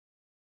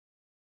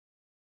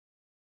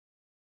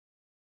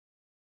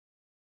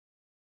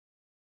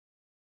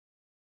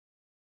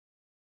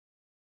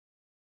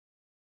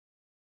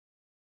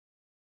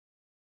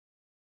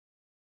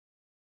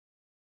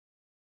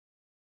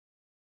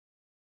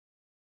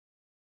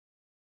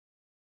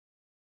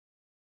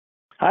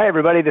Hi,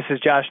 everybody. This is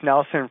Josh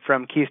Nelson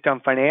from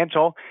Keystone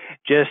Financial.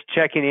 Just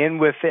checking in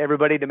with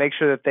everybody to make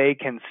sure that they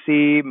can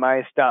see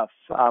my stuff.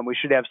 We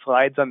should have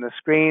slides on the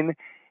screen,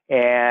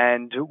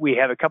 and we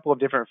have a couple of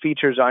different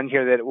features on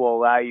here that will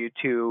allow you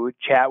to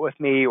chat with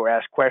me or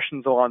ask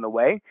questions along the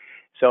way.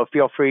 So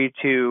feel free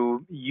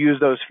to use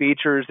those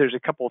features. There's a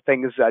couple of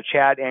things,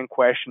 chat and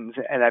questions,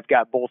 and I've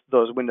got both of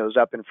those windows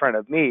up in front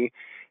of me.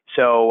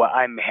 So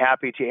I'm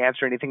happy to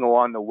answer anything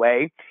along the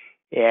way.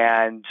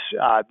 And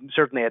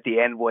certainly at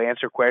the end, we'll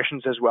answer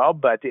questions as well,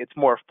 but it's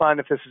more fun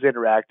if this is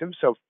interactive.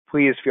 So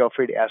please feel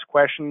free to ask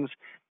questions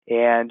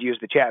and use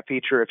the chat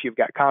feature if you've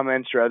got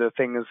comments or other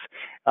things,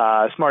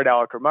 smart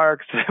aleck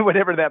remarks,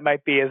 whatever that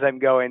might be as I'm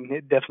going.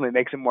 It definitely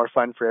makes it more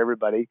fun for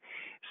everybody.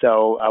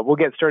 So we'll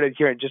get started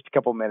here in just a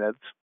couple minutes.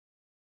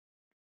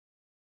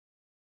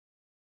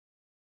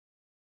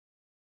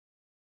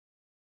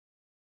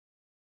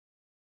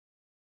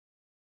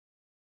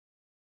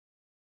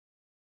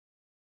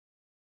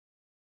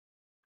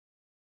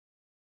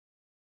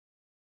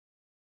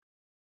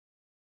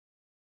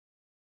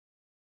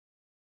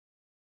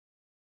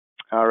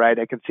 All right,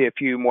 I can see a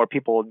few more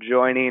people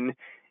joining,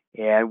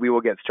 and we will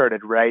get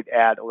started right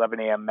at 11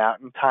 a.m.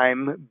 Mountain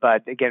Time.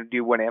 But again, I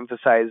do want to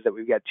emphasize that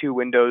we've got two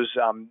windows.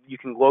 You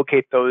can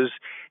locate those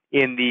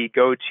in the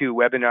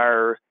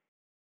GoToWebinar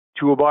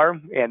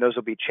toolbar, and those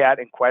will be chat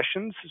and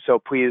questions. So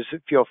please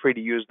feel free to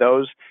use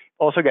those.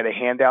 Also got a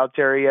handouts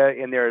area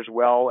in there as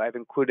well. I've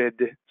included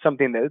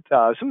something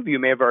that some of you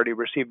may have already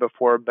received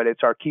before, but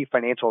it's our key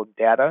financial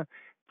data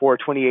for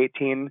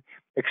 2018.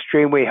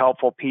 Extremely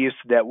helpful piece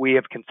that we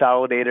have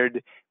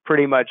consolidated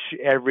pretty much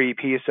every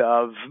piece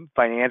of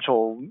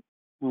financial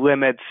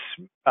limits,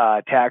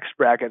 tax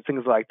brackets,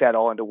 things like that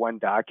all into one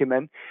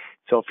document.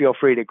 So feel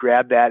free to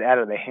grab that out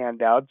of the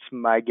handouts.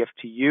 My gift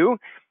to you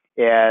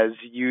as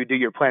you do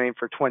your planning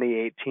for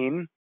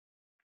 2018.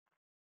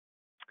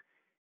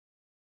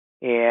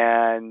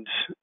 And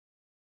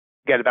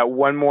got about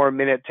one more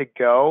minute to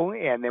go,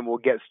 and then we'll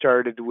get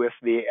started with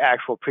the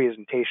actual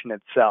presentation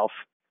itself.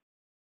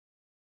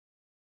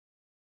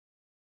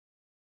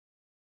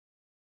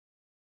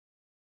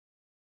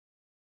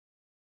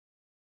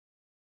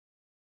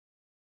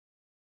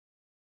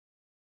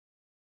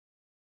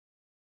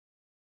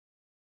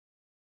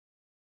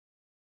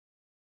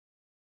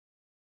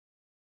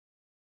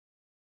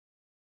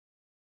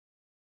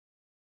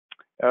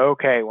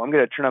 Okay, well, I'm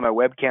going to turn on my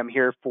webcam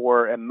here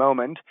for a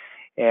moment.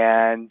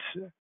 And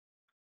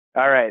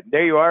all right,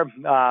 there you are.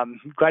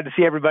 Glad to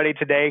see everybody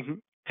today.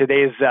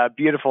 Today's a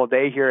beautiful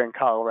day here in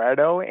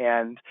Colorado,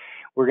 and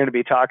we're going to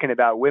be talking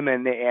about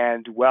women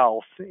and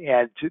wealth.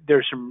 And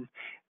there's some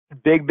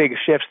big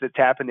shifts that's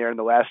happened there in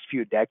the last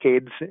few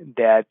decades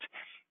that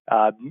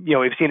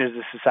we've seen as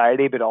a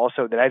society, but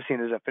also that I've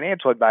seen as a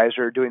financial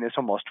advisor doing this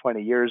almost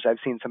 20 years. I've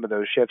seen some of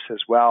those shifts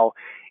as well,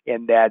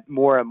 in that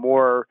more and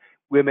more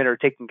women are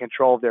taking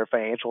control of their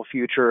financial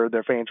future,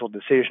 their financial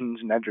decisions,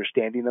 and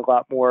understanding a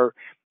lot more.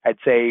 I'd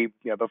say,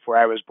 before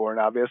I was born,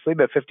 obviously,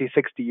 but 50,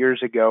 60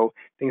 years ago,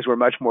 things were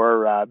much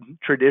more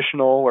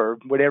traditional, or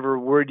whatever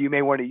word you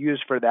may want to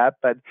use for that.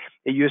 But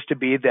it used to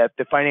be that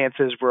the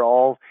finances were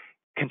all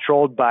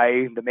controlled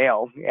by the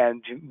male,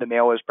 and the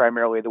male is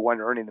primarily the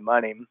one earning the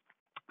money.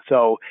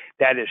 So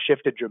that has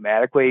shifted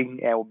dramatically,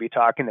 and we'll be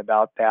talking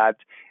about that,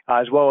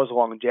 as well as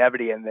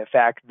longevity and the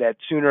fact that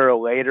sooner or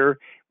later,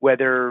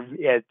 whether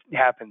it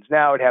happens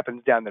now, it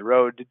happens down the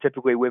road,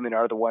 typically women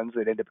are the ones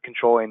that end up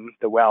controlling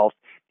the wealth,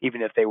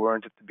 even if they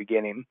weren't at the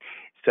beginning.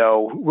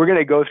 So we're going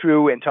to go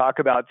through and talk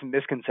about some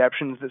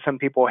misconceptions that some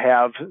people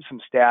have, some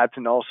stats,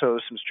 and also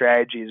some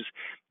strategies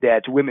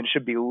that women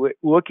should be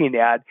looking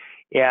at.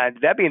 And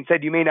that being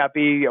said, you may not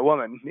be a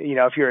woman.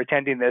 If you're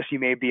attending this, you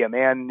may be a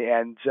man,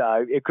 and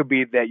it could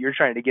be that you're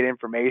trying to get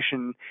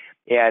information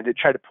and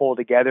try to pull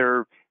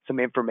together some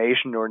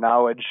information or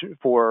knowledge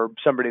for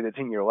somebody that's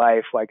in your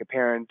life, like a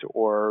parent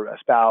or a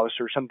spouse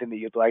or something that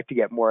you'd like to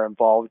get more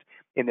involved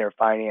in their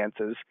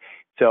finances.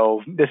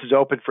 So this is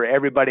open for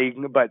everybody,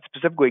 but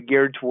specifically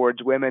geared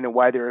towards women, and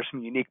why there are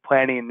some unique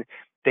planning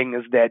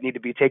things that need to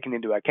be taken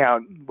into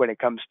account when it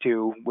comes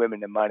to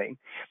women and money.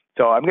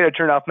 So I'm going to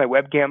turn off my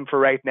webcam for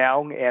right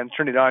now and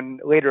turn it on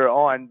later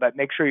on, but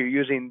make sure you're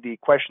using the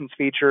questions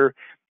feature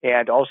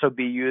and also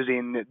be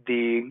using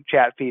the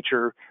chat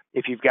feature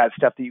if you've got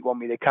stuff that you want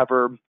me to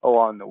cover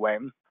along the way.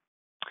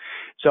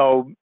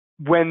 So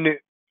when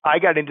I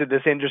got into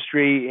this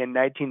industry in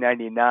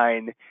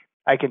 1999,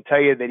 I can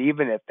tell you that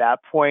even at that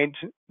point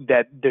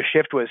that the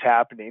shift was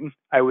happening.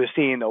 I was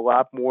seeing a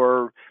lot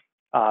more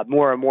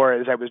and more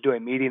as I was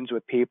doing meetings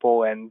with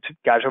people. And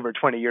gosh, over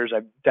 20 years,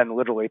 I've done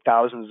literally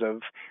thousands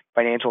of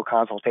financial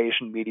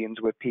consultation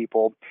meetings with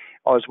people,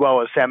 as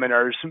well as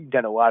seminars,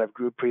 done a lot of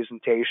group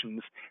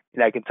presentations.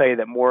 And I can tell you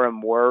that more and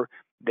more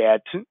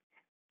that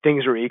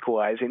things are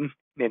equalizing.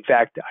 In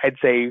fact, I'd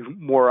say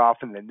more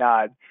often than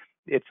not,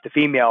 it's the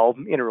female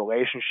in a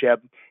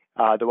relationship,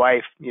 the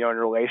wife, in a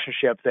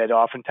relationship, that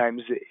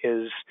oftentimes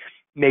is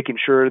making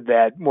sure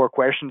that more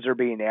questions are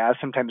being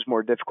asked, sometimes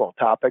more difficult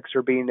topics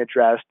are being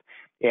addressed,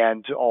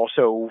 and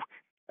also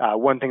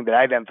one thing that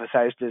I've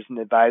emphasized as an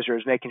advisor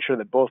is making sure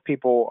that both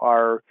people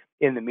are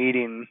in the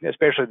meeting,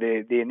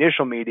 especially the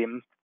initial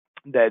meeting,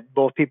 that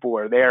both people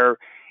are there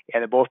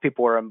and that both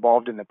people are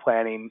involved in the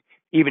planning,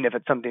 even if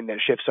it's something that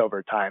shifts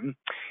over time.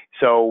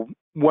 So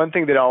one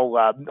thing that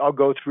I'll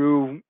go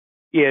through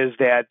is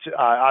that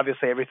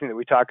obviously everything that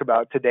we talk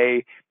about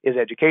today is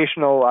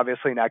educational,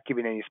 obviously not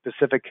giving any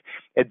specific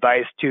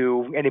advice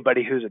to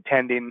anybody who's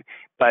attending,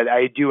 but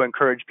I do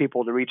encourage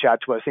people to reach out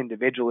to us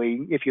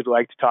individually if you'd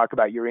like to talk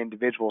about your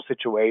individual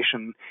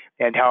situation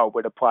and how it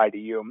would apply to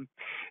you.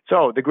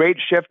 So the great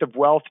shift of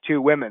wealth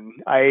to women,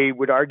 I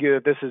would argue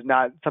that this is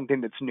not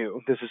something that's new.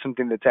 This is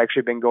something that's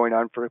actually been going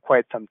on for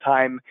quite some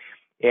time.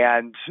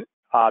 And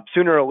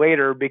sooner or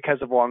later, because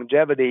of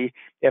longevity,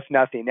 if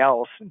nothing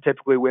else,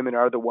 typically women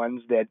are the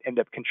ones that end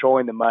up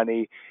controlling the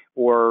money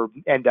or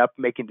end up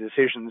making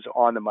decisions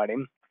on the money.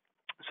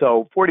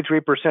 So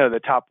 43% of the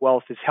top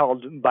wealth is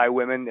held by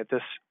women at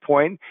this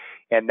point,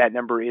 and that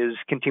number is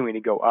continuing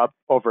to go up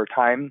over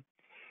time.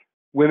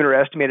 Women are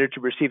estimated to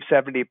receive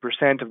 70%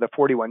 of the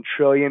 $41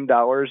 trillion in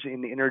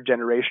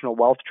intergenerational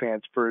wealth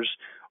transfers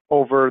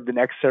over the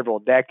next several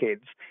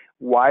decades.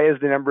 Why is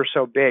the number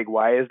so big?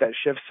 Why is that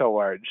shift so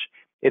large?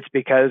 It's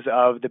because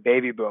of the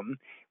baby boom.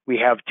 We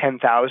have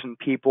 10,000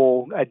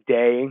 people a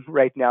day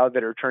right now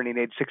that are turning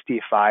age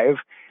 65.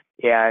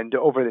 And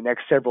over the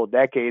next several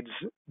decades,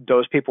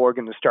 those people are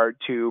going to start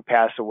to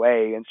pass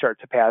away and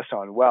start to pass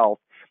on wealth.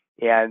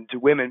 And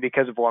women,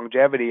 because of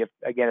longevity,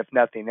 if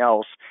nothing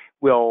else,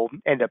 will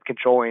end up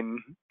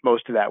controlling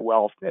most of that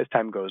wealth as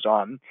time goes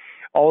on.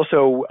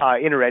 Also,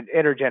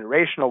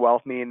 intergenerational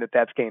wealth, meaning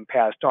that's getting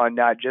passed on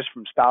not just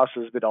from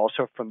spouses, but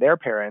also from their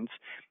parents,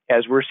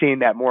 as we're seeing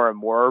that more and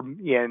more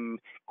in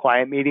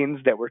client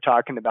meetings that we're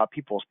talking about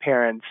people's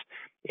parents.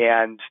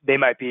 And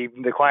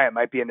the client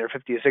might be in their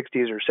 50s,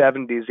 60s, or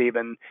 70s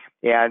even,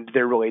 and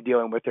they're really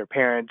dealing with their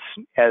parents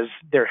as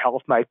their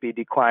health might be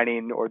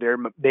declining, or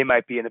they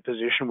might be in a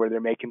position where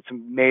they're making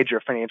some major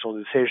financial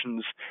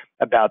decisions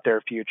about their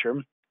future.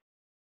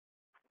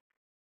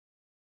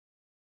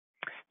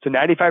 So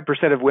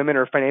 95% of women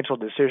are financial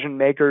decision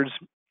makers.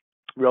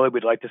 Really,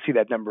 we'd like to see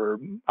that number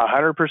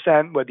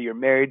 100%, whether you're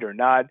married or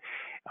not.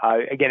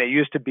 Again, it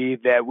used to be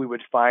that we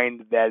would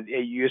find that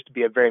it used to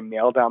be a very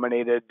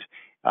male-dominated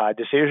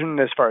decision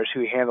as far as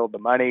who handled the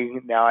money.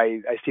 Now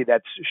I see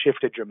that's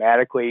shifted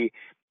dramatically.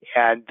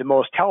 And the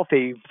most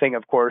healthy thing,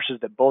 of course, is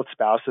that both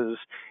spouses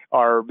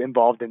are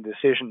involved in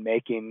decision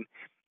making,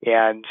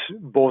 and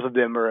both of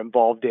them are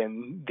involved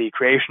in the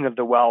creation of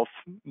the wealth,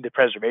 the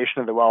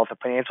preservation of the wealth, the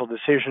financial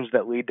decisions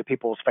that lead to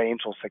people's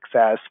financial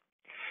success.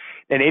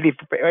 And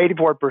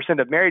 84%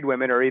 of married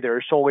women are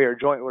either solely or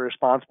jointly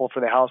responsible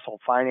for the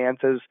household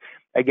finances.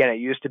 Again, it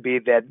used to be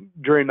that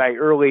during my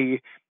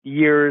early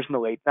years in the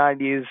late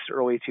 90s,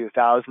 early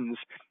 2000s,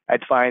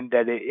 I'd find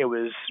that it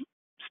was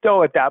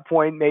still at that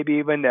point, maybe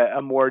even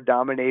a more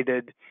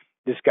dominated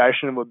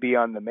discussion would be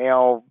on the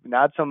male.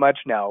 Not so much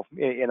now.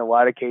 In a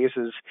lot of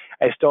cases,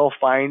 I still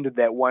find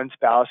that one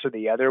spouse or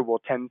the other will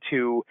tend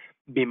to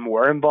be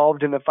more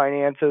involved in the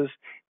finances,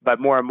 but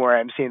more and more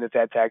I'm seeing that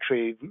that's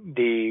actually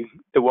the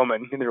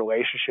woman in the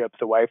relationship,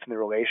 the wife in the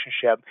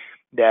relationship,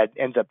 that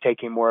ends up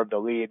taking more of the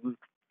lead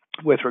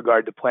with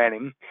regard to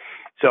planning.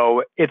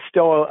 So it's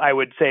still, I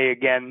would say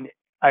again,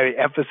 I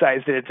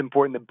emphasize that it's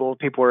important that both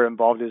people are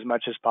involved as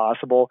much as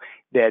possible,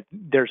 that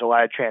there's a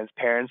lot of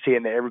transparency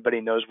and that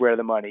everybody knows where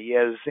the money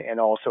is and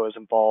also is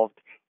involved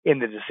in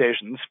the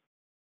decisions.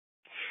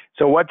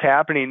 So what's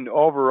happening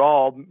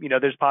overall,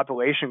 there's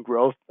population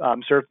growth.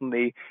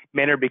 Certainly,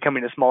 men are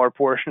becoming a smaller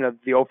portion of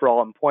the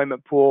overall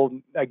employment pool.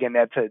 Again,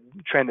 that's a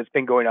trend that's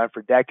been going on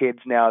for decades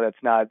now. That's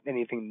not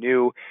anything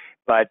new.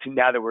 But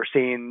now that we're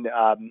seeing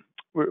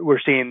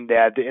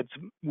that it's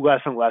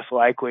less and less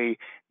likely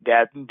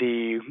that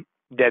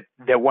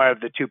one of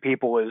the two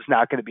people is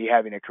not going to be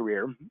having a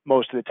career.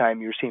 Most of the time,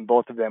 you're seeing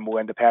both of them will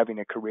end up having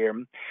a career.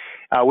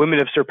 Women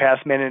have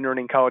surpassed men in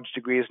earning college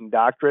degrees and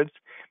doctorates,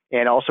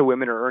 and also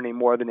women are earning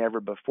more than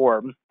ever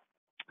before.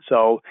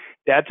 So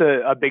that's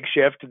a big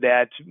shift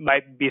that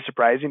might be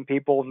surprising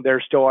people.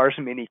 There still are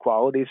some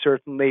inequalities,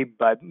 certainly,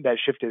 but that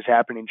shift is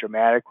happening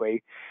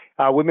dramatically.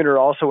 Women are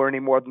also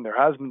earning more than their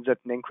husbands at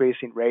an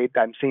increasing rate.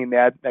 I'm seeing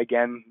that,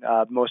 again,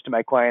 most of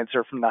my clients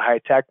are from the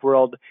high-tech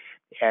world,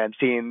 and I'm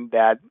seeing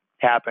that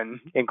happen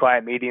in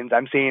client meetings.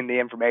 I'm seeing the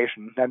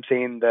information. I'm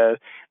seeing the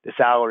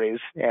salaries,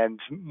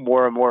 and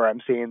more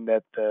I'm seeing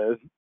that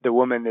the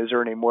woman is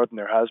earning more than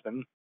their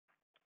husband.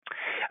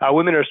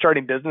 Women are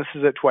starting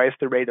businesses at twice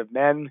the rate of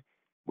men,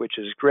 which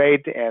is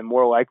great, and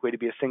more likely to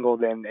be single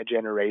than a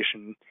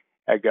generation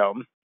ago.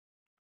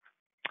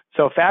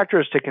 So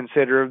factors to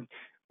consider.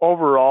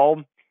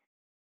 Overall,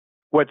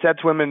 what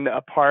sets women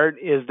apart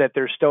is that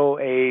there's still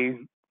a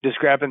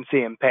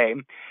discrepancy in pay.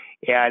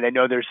 And I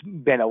know there's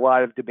been a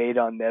lot of debate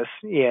on this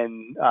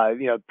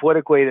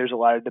politically, there's a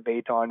lot of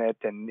debate on it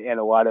and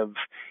a lot of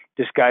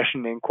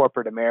discussion in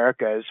corporate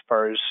America as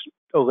far as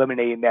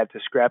eliminating that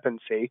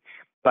discrepancy.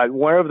 But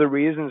one of the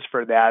reasons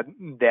for that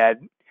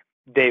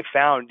they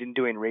found in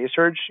doing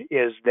research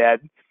is that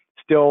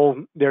still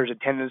there's a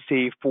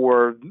tendency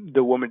for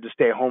the woman to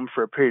stay home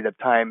for a period of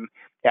time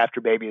after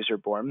babies are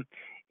born.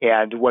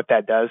 And what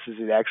that does is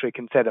it actually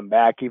can set them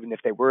back, even if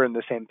they were in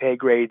the same pay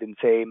grade and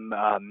same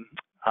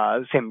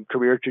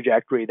career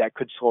trajectory, that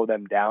could slow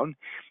them down.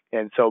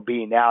 And so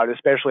being out,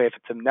 especially if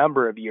it's a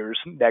number of years,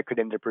 that could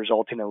end up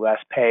resulting in less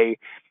pay.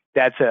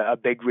 That's a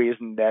big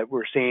reason that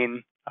we're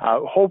seeing.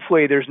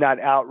 Hopefully, there's not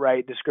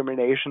outright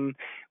discrimination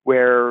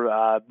where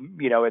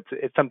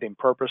it's something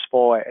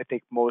purposeful. I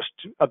think most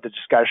of the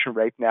discussion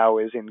right now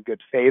is in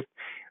good faith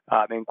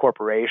in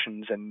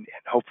corporations, and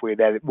hopefully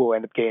that it will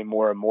end up getting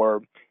more and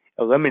more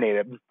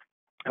eliminated.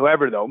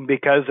 However, though,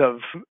 because of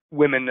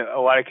women, in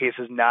a lot of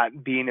cases,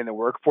 not being in the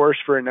workforce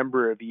for a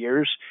number of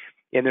years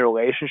in their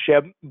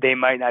relationship, they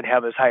might not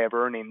have as high of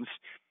earnings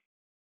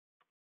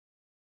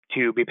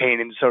to be paying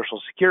into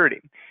Social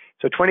Security.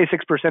 So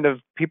 26% of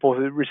people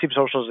who receive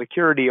Social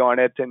Security on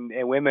it, and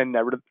women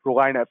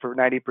rely on it for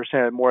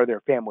 90% more of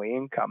their family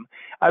income.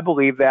 I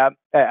believe that.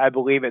 I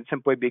believe it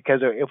simply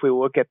because if we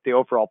look at the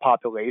overall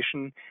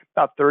population,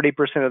 about 30%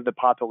 of the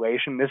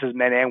population, this is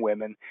men and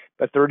women,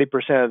 but 30%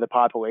 of the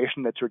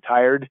population that's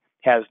retired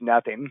has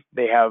nothing.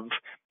 They have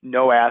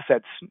no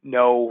assets,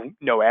 no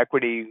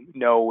equity,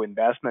 no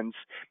investments,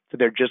 so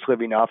they're just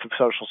living off of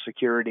Social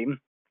Security.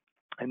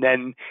 And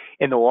then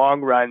in the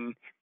long run,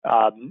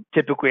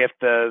 typically, if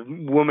the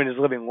woman is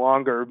living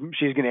longer,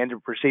 she's going to end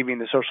up receiving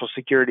the Social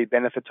Security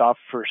benefits off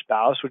of her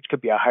spouse, which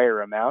could be a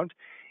higher amount.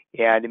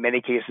 And in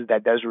many cases,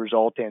 that does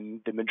result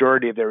in the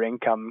majority of their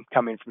income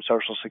coming from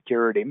Social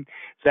Security.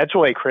 So that's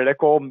really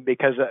critical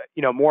because,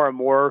 more and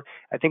more,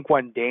 I think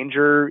one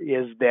danger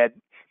is that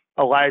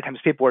a lot of times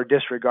people are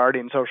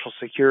disregarding Social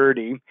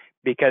Security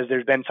because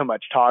there's been so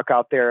much talk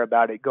out there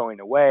about it going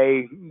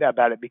away,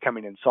 about it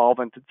becoming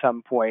insolvent at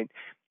some point.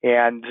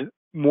 And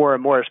more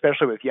and more,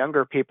 especially with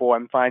younger people,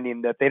 I'm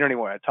finding that they don't even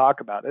want to talk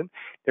about it.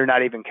 They're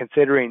not even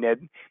considering it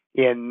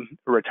in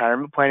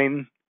retirement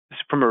planning,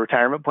 from a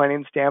retirement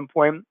planning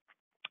standpoint.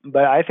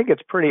 But I think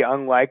it's pretty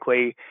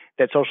unlikely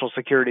that Social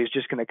Security is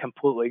just going to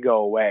completely go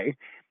away.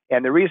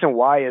 And the reason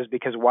why is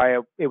because why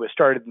it was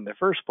started in the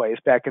first place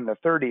back in the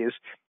 30s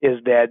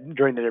is that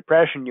during the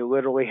Depression, you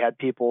literally had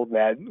people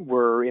that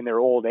were in their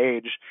old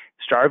age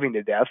starving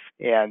to death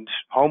and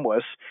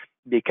homeless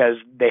because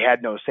they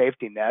had no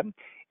safety net.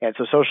 And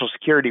so Social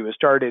Security was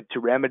started to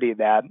remedy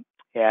that,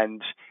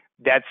 and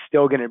that's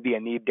still going to be a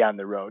need down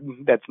the road.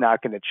 That's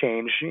not going to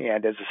change.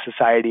 And as a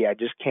society, I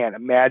just can't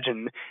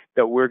imagine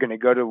that we're going to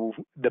go to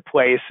the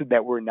place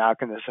that we're not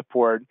going to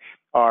support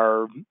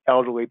our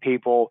elderly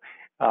people.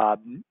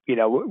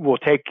 We'll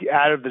take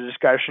out of the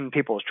discussion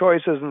people's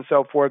choices and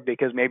so forth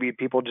because maybe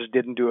people just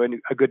didn't do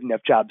a good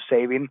enough job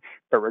saving.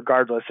 But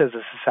regardless, as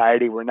a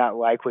society, we're not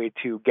likely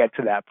to get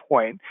to that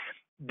point.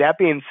 That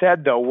being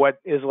said, though, what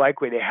is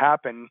likely to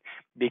happen,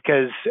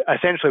 because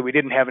essentially we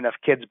didn't have enough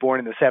kids born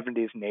in the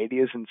 70s and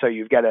 80s, and so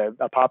you've got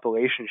a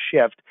population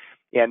shift.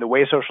 And the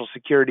way Social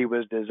Security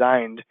was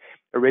designed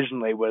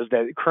originally was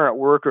that current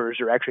workers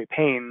are actually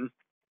paying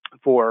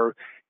for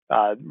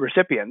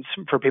recipients,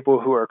 for people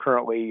who are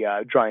currently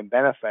drawing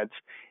benefits.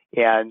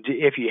 And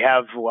if you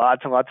have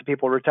lots and lots of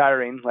people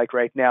retiring, like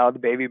right now, the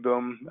baby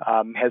boom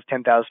has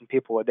 10,000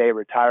 people a day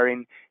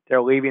retiring.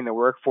 They're leaving the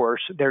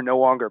workforce. They're no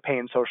longer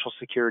paying Social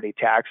Security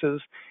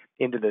taxes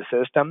into the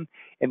system.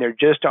 And there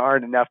just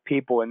aren't enough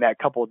people in that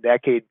couple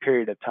decade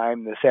period of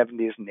time, the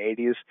 70s and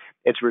 80s.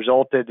 It's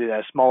resulted in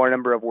a smaller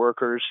number of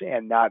workers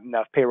and not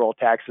enough payroll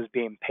taxes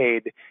being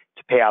paid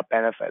to pay out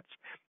benefits.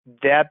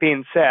 That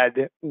being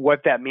said,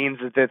 what that means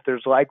is that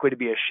there's likely to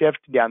be a shift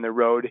down the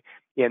road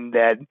in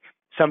that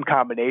some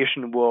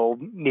combination will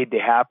need to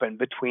happen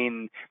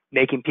between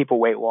making people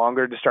wait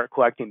longer to start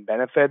collecting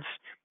benefits.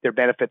 Their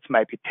benefits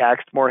might be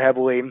taxed more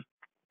heavily.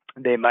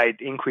 They might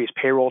increase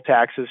payroll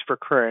taxes for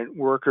current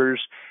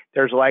workers.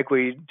 There's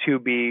likely to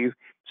be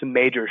some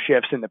major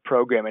shifts in the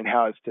program and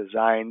how it's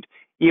designed,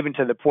 even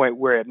to the point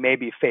where it may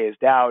be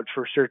phased out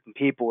for certain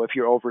people if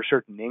you're over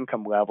certain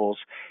income levels,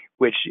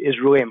 which is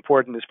really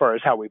important as far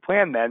as how we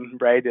plan then,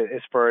 right?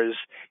 As far as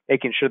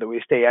making sure that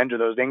we stay under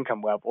those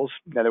income levels.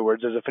 In other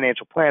words, as a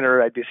financial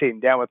planner, I'd be sitting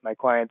down with my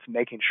clients and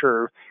making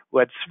sure,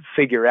 let's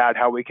figure out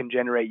how we can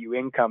generate you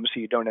income so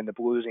you don't end up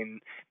losing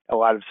a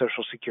lot of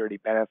Social Security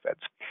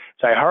benefits.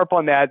 So I harp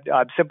on that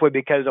simply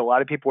because a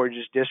lot of people are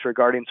just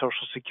disregarding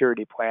Social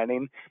Security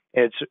planning.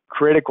 It's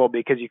critical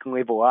because you can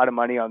leave a lot of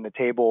money on the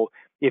table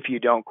if you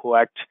don't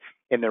collect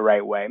in the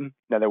right way.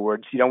 In other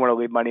words, you don't want to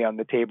leave money on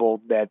the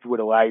table that would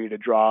allow you to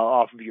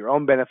draw off of your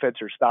own benefits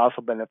or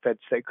spousal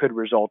benefits that could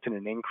result in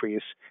an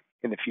increase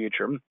in the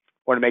future.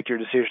 Want to make your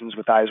decisions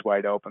with eyes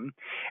wide open.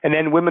 And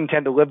then women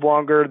tend to live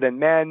longer than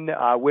men.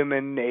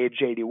 Women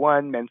age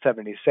 81, men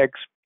 76.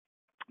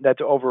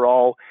 That's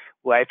overall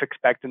life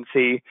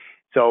expectancy.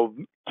 So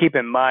keep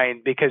in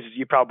mind, because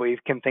you probably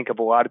can think of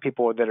a lot of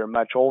people that are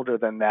much older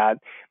than that,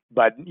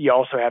 but you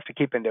also have to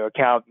keep into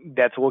account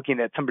that's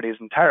looking at somebody's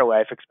entire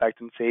life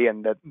expectancy,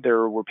 and that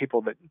there were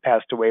people that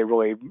passed away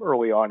really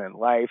early on in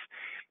life.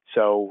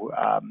 So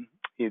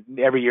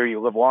every year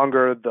you live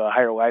longer, the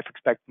higher life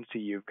expectancy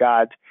you've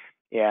got.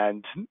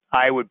 And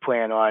I would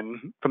plan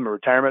on, from a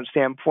retirement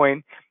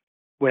standpoint,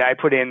 when I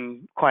put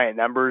in client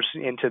numbers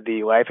into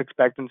the life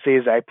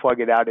expectancies, I plug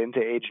it out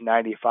into age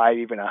 95,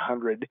 even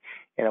 100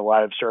 in a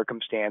lot of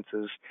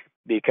circumstances,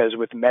 because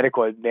with the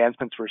medical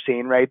advancements we're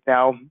seeing right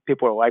now,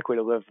 people are likely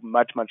to live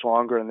much, much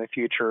longer in the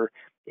future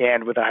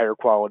and with a higher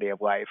quality of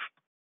life.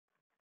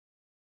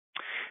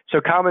 So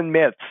common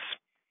myths.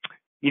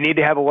 You need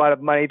to have a lot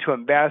of money to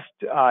invest.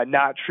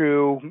 Not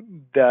true.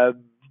 The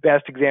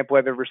best example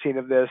I've ever seen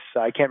of this,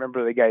 I can't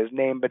remember the guy's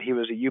name, but he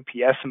was a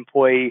UPS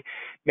employee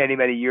many,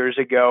 many years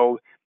ago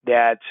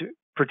that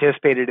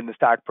participated in the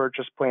stock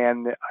purchase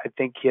plan. I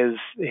think his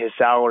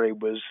salary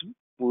was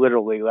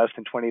literally less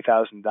than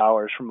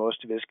 $20,000 for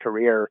most of his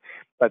career,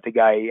 but the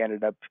guy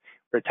ended up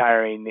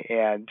retiring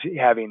and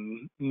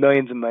having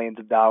millions and millions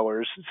of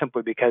dollars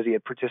simply because he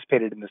had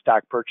participated in the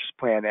stock purchase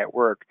plan at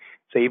work.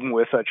 So even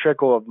with a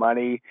trickle of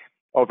money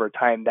over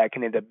time, that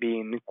can end up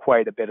being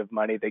quite a bit of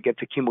money that gets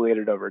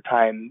accumulated over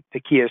time. The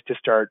key is to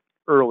start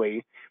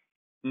early,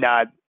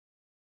 not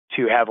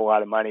to have a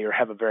lot of money or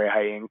have a very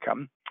high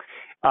income.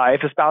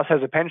 If a spouse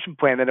has a pension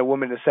plan, then a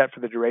woman is set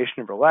for the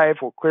duration of her life.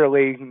 Well,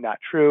 clearly not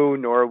true,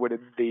 nor would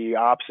the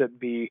opposite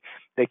be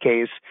the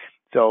case.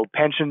 So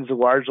pensions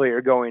largely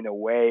are going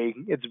away.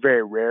 It's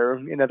very rare,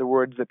 in other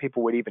words, that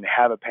people would even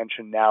have a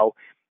pension now.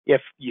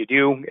 If you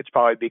do, it's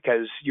probably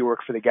because you work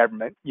for the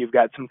government. You've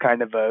got some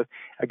kind of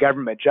a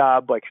government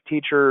job like a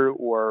teacher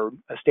or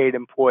a state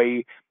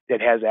employee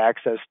that has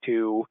access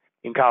to,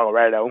 in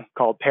Colorado,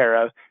 called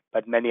PARA,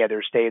 but many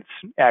other states,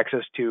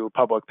 access to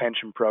public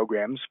pension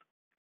programs.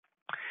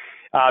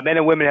 Men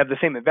and women have the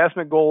same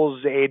investment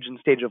goals. Age and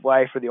stage of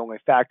life are the only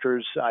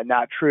factors.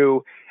 Not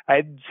true.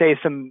 I'd say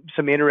some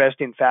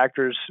interesting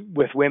factors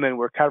with women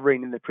we're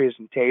covering in the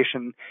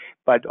presentation,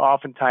 but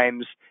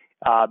oftentimes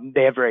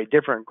they have very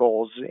different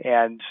goals,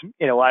 and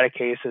in a lot of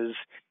cases,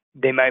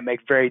 they might make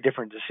very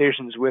different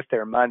decisions with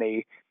their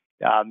money.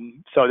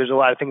 So there's a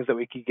lot of things that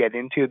we could get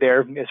into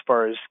there as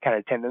far as kind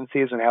of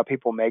tendencies and how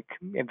people make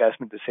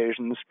investment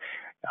decisions.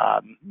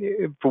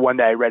 For one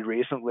that I read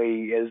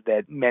recently is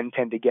that men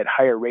tend to get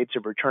higher rates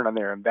of return on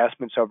their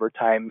investments over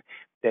time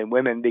than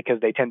women because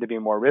they tend to be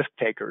more risk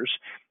takers.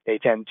 They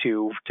tend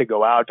to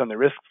go out on the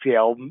risk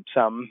scale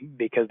some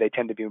because they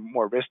tend to be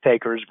more risk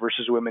takers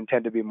versus women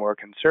tend to be more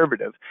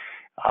conservative.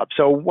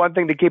 So one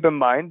thing to keep in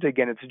mind,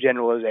 again, it's a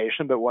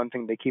generalization, but one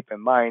thing to keep in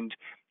mind,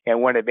 and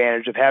one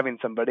advantage of having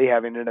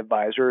an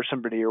advisor or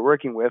somebody you're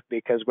working with,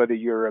 because whether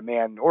you're a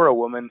man or a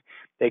woman,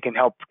 they can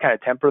help kind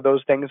of temper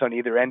those things on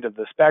either end of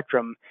the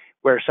spectrum,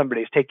 where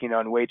somebody's taking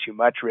on way too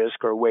much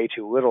risk or way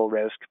too little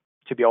risk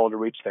to be able to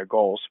reach their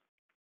goals.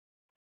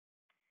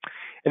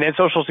 And then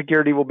Social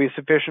Security will be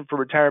sufficient for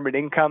retirement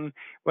income.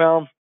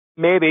 Well,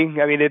 maybe.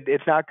 I mean,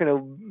 it's not going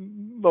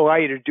to allow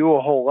you to do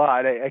a whole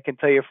lot. I can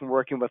tell you from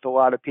working with a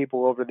lot of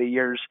people over the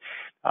years,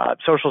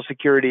 Social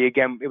Security,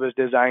 again, it was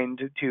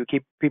designed to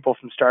keep people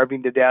from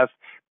starving to death,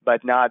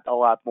 but not a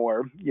lot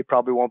more. You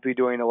probably won't be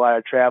doing a lot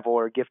of travel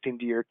or gifting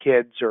to your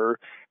kids or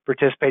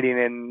participating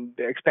in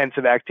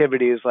expensive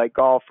activities like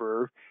golf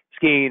or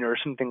skiing or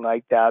something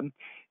like that.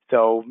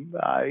 So,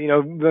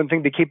 one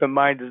thing to keep in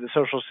mind is that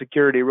Social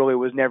Security really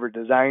was never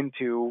designed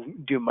to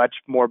do much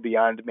more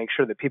beyond to make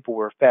sure that people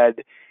were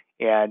fed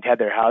and had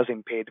their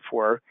housing paid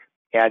for.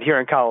 And here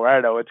in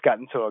Colorado, it's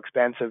gotten so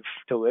expensive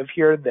to live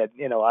here that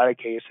in a lot of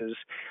cases,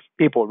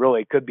 people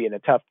really could be in a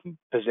tough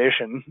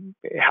position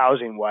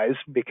housing-wise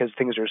because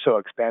things are so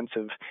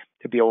expensive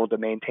to be able to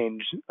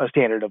maintain a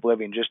standard of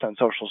living just on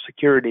Social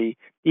Security,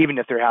 even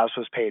if their house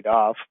was paid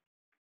off.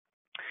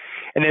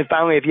 And then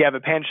finally, if you have a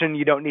pension,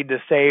 you don't need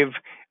to save.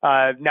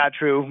 Not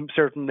true.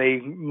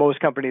 Certainly, most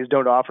companies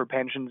don't offer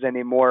pensions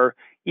anymore.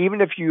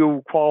 Even if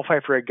you qualify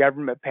for a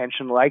government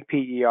pension like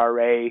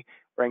PERA,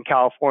 or in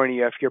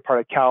California, if you're part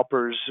of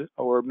CalPERS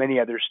or many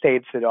other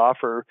states that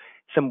offer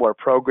similar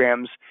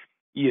programs,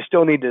 you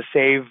still need to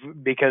save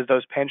because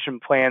those pension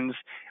plans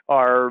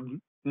are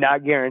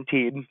not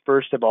guaranteed,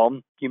 first of all.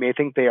 You may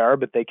think they are,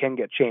 but they can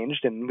get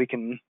changed, and we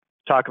can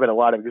talk about a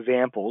lot of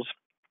examples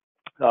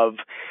of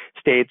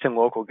states and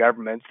local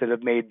governments that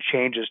have made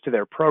changes to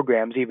their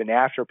programs even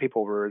after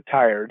people were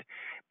retired,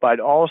 but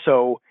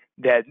also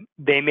that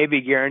they may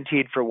be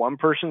guaranteed for one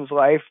person's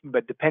life,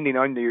 but depending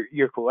on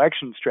your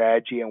collection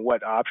strategy and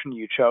what option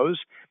you chose,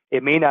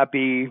 it may not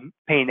be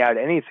paying out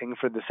anything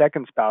for the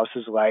second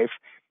spouse's life,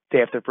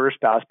 say if the first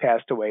spouse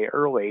passed away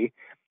early.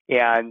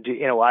 And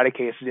in a lot of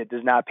cases, it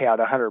does not pay out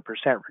 100%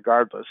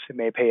 regardless. It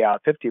may pay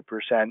out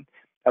 50%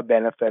 of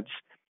benefits.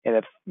 And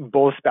if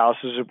both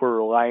spouses were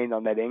relying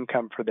on that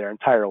income for their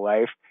entire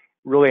life,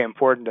 really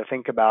important to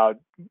think about,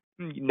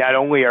 not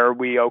only are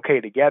we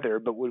okay together,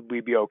 but would we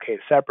be okay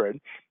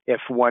separate?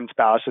 If one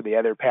spouse or the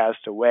other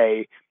passed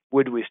away,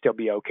 would we still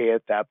be okay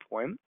at that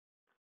point?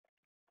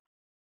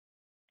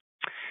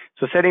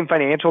 So setting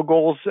financial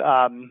goals,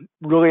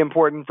 really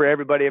important for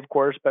everybody, of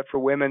course, but for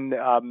women,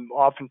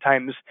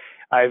 oftentimes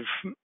I've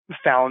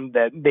found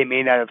that they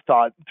may not have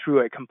thought through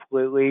it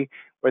completely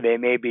where they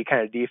may be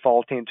kind of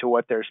defaulting to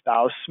what their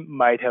spouse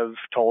might have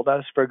told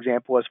us, for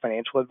example, as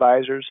financial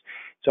advisors.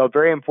 So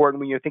very important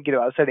when you're thinking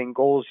about setting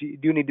goals, you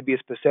do need to be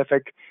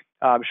specific.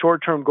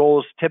 Short-term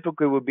goals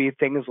typically would be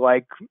things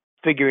like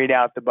figuring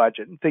out the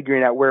budget,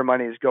 figuring out where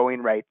money is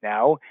going right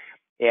now,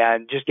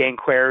 and just gain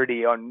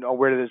clarity on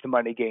where is the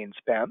money getting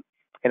spent.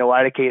 In a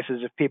lot of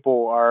cases, if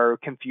people are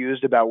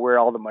confused about where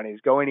all the money is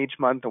going each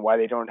month and why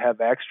they don't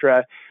have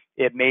extra,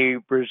 it may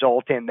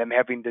result in them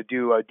having to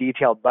do a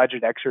detailed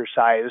budget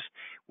exercise,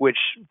 which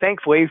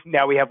thankfully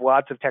now we have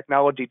lots of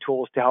technology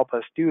tools to help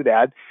us do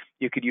that.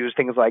 You could use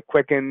things like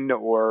Quicken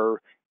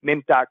or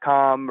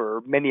Mint.com,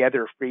 or many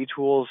other free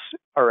tools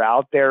are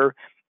out there.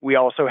 We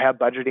also have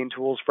budgeting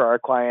tools for our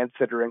clients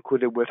that are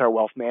included with our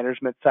wealth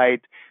management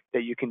site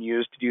that you can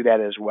use to do that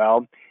as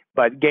well.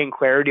 But gain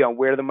clarity on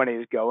where the money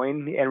is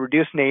going and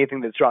reducing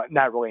anything that's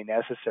not really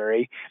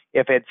necessary.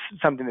 If it's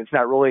something that's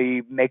not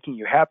really making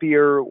you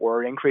happier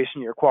or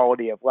increasing your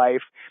quality of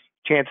life,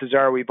 chances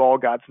are we've all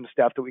got some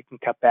stuff that we can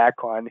cut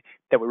back on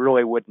that we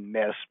really wouldn't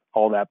miss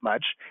all that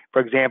much.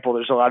 For example,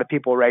 there's a lot of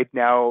people right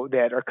now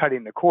that are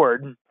cutting the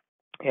cord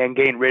and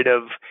getting rid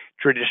of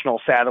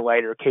traditional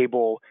satellite or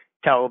cable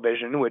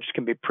television, which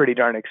can be pretty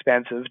darn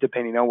expensive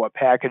depending on what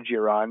package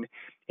you're on,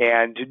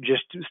 and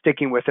just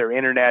sticking with their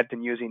internet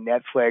and using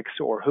Netflix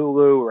or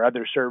Hulu or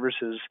other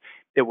services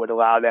that would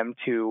allow them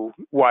to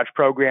watch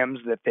programs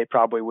that they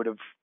probably would have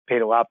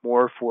paid a lot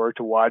more for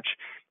to watch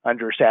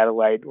under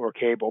satellite or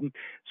cable.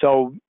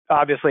 So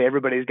obviously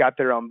everybody's got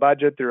their own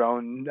budget, their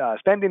own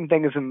spending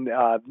things and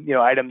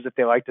items that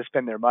they like to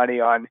spend their money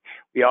on.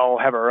 We all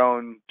have our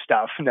own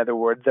stuff, in other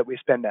words, that we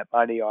spend that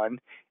money on.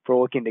 If we're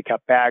looking to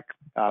cut back,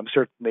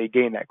 certainly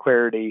gain that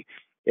clarity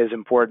is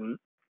important.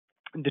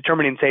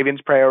 Determining savings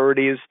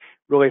priorities,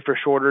 really for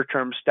shorter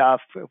term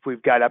stuff. If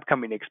we've got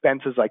upcoming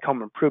expenses like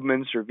home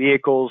improvements or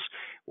vehicles,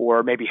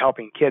 or maybe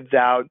helping kids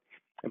out,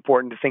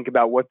 important to think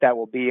about what that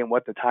will be and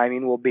what the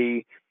timing will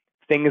be.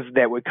 Things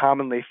that would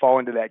commonly fall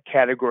into that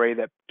category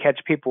that catch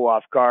people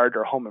off guard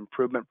are home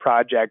improvement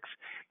projects.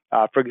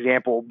 For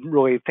example,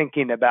 really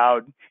thinking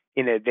about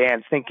in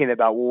advance, thinking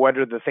about what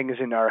are the things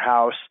in our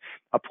house,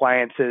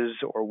 appliances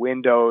or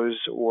windows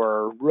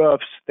or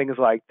roofs, things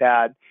like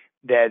that,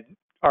 that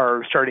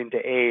are starting to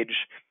age.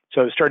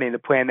 So starting to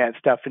plan that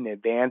stuff in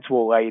advance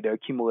will allow you to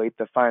accumulate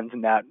the funds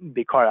and not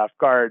be caught off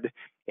guard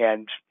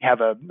and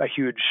have a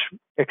huge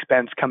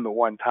expense come at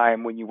one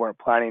time when you weren't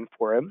planning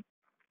for it.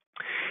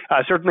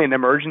 Certainly an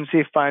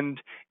emergency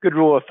fund, good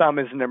rule of thumb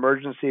is an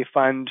emergency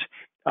fund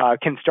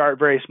can start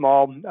very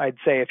small. I'd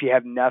say if you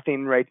have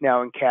nothing right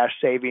now in cash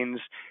savings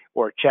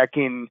or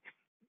checking,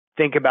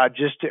 think about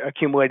just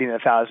accumulating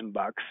 $1,000.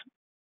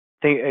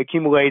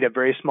 Accumulate a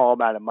very small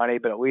amount of money,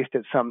 but at least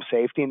it's some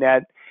safety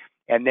net,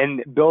 and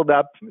then build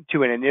up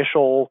to an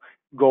initial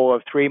goal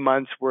of 3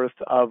 months worth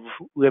of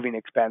living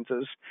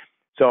expenses.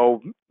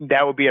 So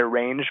that would be a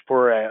range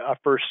for a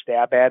first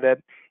stab at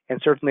it. And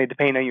certainly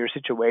depending on your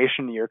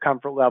situation, your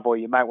comfort level,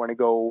 you might want to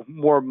go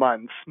more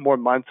months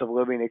of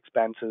living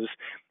expenses.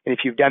 And if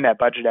you've done that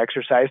budget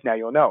exercise, now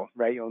you'll know,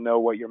 right? You'll know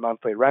what your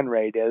monthly run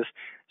rate is,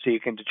 so you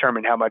can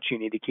determine how much you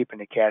need to keep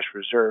in a cash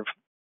reserve.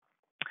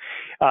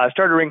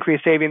 Start or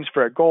increase savings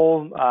for a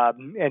goal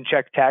and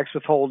check tax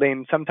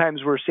withholding.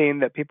 Sometimes we're seeing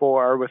that people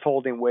are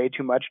withholding way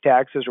too much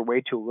taxes or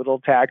way too little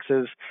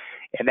taxes,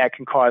 and that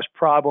can cause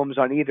problems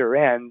on either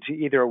end,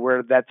 either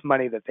where that's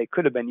money that they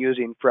could have been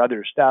using for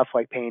other stuff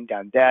like paying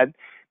down debt,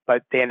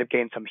 but they end up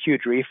getting some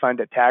huge refund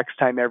at tax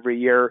time every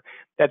year.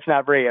 That's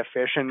not very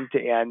efficient,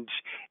 and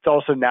it's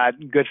also not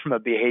good from a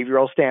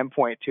behavioral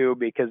standpoint too,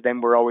 because then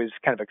we're always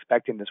kind of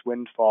expecting this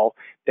windfall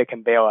that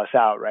can bail us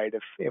out, right?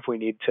 If we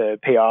need to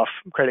pay off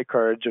credit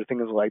cards or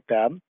things like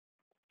that.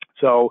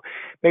 So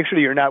make sure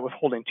you're not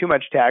withholding too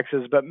much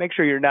taxes, but make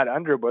sure you're not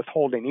under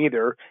withholding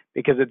either,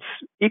 because it's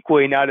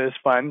equally not as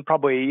fun,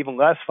 probably even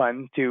less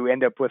fun, to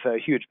end up with a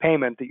huge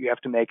payment that you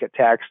have to make at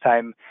tax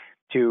time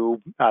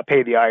to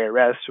pay the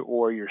IRS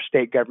or your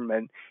state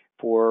government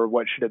for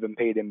what should have been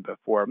paid in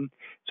before.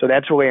 So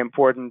that's really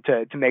important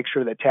to make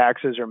sure that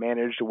taxes are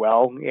managed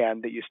well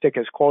and that you stick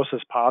as close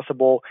as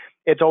possible.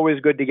 It's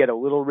always good to get a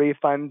little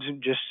refund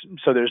just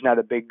so there's not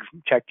a big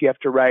check you have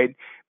to write,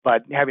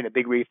 but having a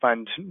big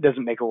refund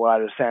doesn't make a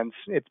lot of sense.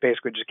 It's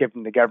basically just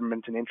giving the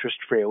government an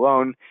interest-free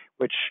loan,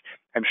 which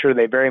I'm sure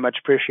they very much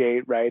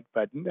appreciate, right?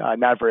 But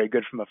not very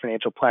good from a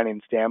financial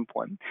planning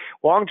standpoint.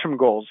 Long-term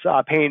goals,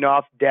 paying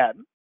off debt.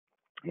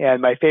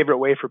 And my favorite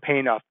way for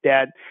paying off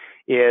debt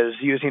is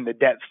using the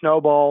debt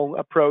snowball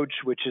approach,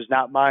 which is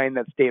not mine,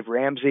 that's Dave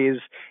Ramsey's.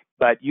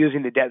 But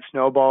using the debt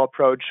snowball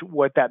approach,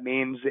 what that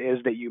means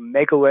is that you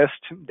make a list.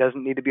 It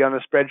doesn't need to be on a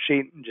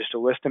spreadsheet, just to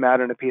list them out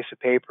on a piece of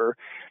paper.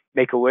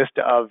 Make a list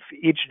of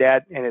each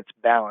debt and its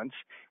balance.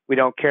 We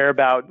don't care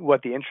about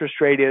what the interest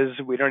rate is.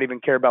 We don't even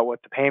care about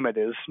what the payment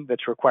is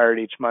that's required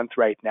each month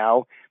right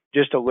now.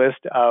 Just a list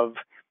of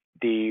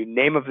the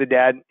name of the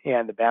debt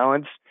and the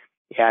balance.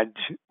 And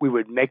we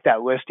would make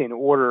that list in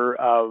order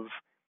of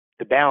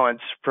the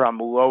balance from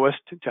lowest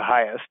to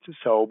highest.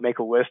 So make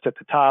a list at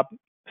the top,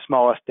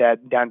 smallest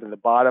debt down to the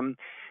bottom.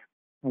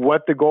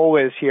 what the goal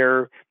is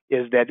here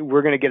is that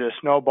we're going to get a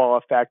snowball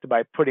effect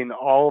by putting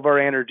all of our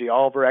energy,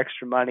 all of our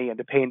extra money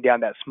into paying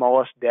down that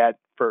smallest debt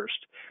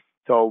first.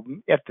 So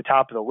at the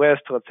top of the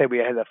list, let's say we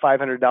had a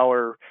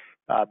 $500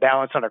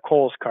 balance on a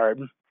Kohl's card,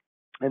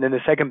 and then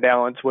the second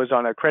balance was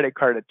on a credit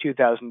card at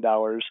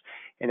 $2,000.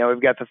 And now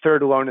we've got the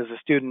third loan as a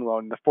student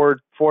loan, the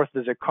fourth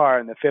is a car,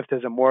 and the fifth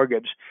is a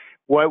mortgage.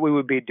 What we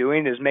would be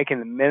doing is making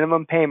the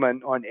minimum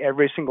payment on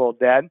every single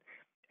debt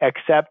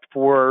except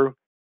for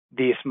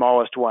the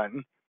smallest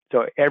one.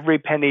 So every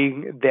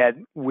penny that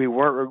we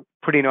weren't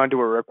putting onto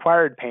a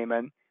required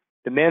payment,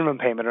 the minimum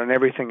payment on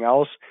everything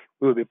else,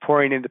 we would be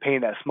pouring into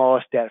paying that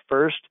smallest debt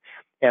first.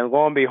 And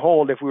lo and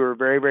behold, if we were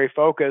very, very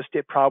focused,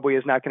 it probably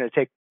is not going to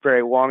take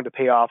very long to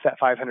pay off that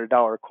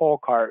 $500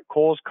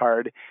 Kohl's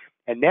card.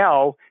 And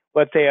now,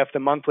 let's say if the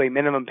monthly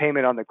minimum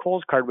payment on the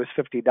Kohl's card was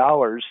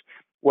 $50,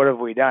 what have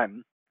we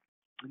done?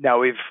 Now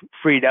we've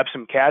freed up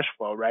some cash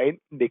flow, right?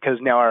 Because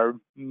now our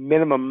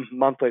minimum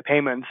monthly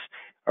payments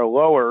are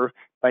lower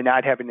by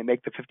not having to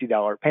make the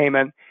 $50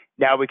 payment.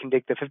 Now we can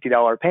take the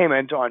 $50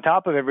 payment on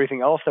top of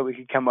everything else that we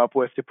could come up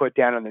with to put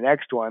down on the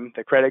next one,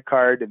 the credit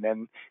card, and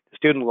then the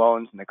student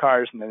loans and the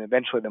cars, and then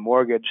eventually the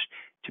mortgage,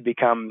 to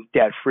become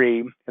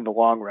debt-free in the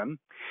long run.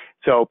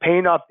 So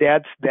paying off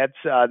debts,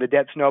 the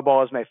debt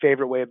snowball is my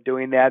favorite way of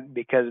doing that,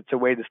 because it's a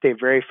way to stay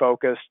very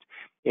focused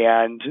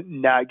and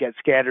not get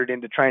scattered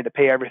into trying to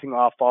pay everything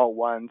off all at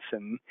once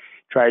and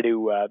try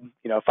to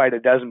fight a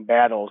dozen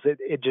battles.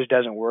 It just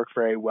doesn't work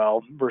very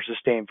well versus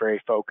staying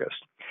very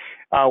focused.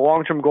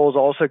 Long-term goals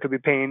also could be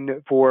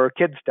paying for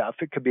kids stuff.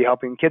 It could be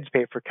helping kids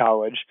pay for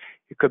college.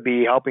 It could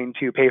be helping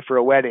to pay for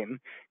a wedding.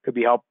 It could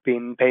be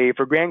helping pay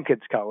for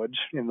grandkids' college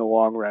in the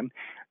long run.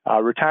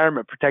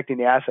 Retirement, protecting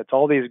the assets.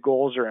 All these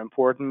goals are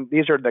important.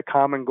 These are the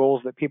common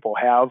goals that people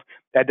have.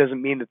 That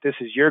doesn't mean that this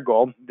is your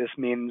goal. This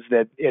means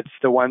that it's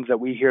the ones that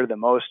we hear the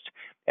most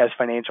as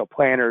financial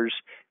planners.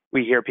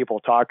 We hear people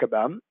talk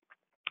about.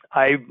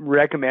 I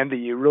recommend that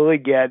you really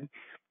get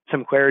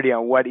some clarity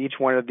on what each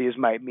one of these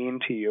might mean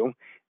to you.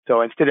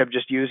 So instead of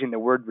just using the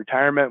word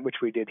retirement, which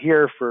we did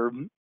here for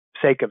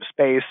sake of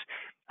space,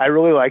 I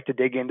really like to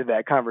dig into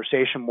that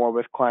conversation more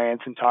with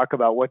clients and talk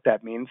about what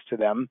that means to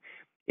them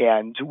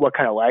and what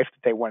kind of life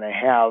that they want to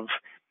have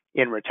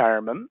in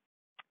retirement.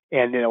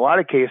 And in a lot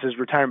of cases,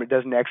 retirement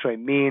doesn't actually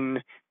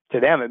mean to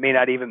them, it may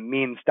not even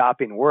mean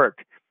stopping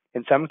work.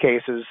 In some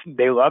cases,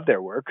 they love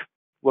their work.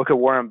 Look at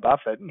Warren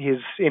Buffett. He's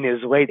in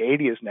his late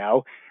 80s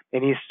now,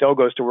 and he still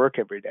goes to work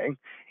every day.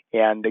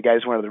 And the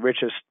guy's one of the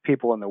richest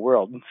people in the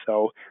world.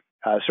 So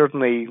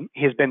certainly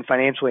he's been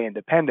financially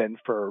independent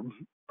for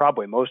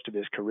probably most of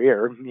his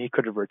career. He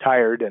could have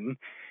retired and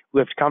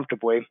lived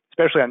comfortably,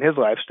 especially on his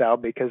lifestyle,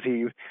 because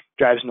he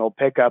drives an old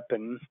pickup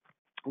and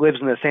lives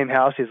in the same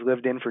house he's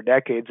lived in for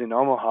decades in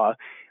Omaha.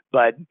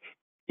 But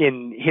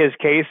in his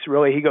case,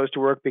 really, he goes to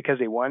work because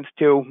he wants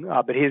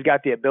to, but he's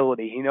got the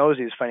ability. He knows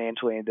he's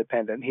financially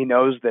independent. He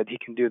knows that he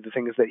can do the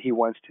things that he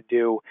wants to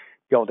do,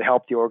 be able to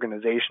help the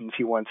organizations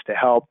he wants to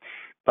help.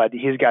 But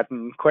he's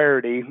gotten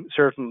clarity,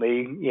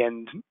 certainly,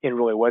 in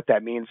really what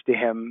that means to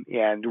him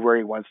and where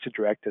he wants to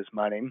direct his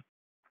money.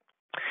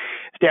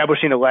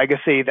 Establishing a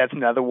legacy, that's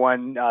another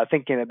one.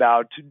 Thinking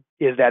about,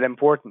 is that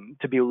important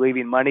to be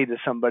leaving money to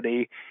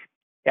somebody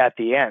at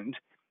the end?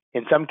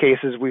 In some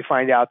cases, we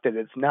find out that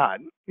it's not,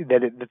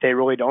 that they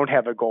really don't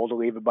have a goal to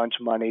leave a bunch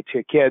of money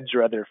to kids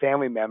or other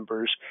family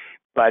members.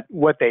 But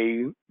what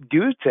they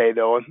do say,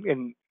 though,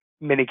 in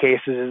many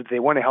cases, is they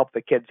want to help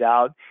the kids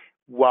out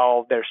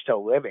while they're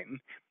still living.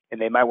 And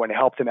they might want to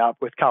help them out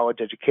with college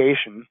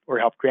education or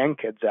help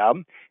grandkids out,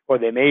 or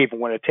they may even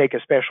want to take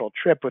a special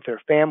trip with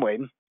their family.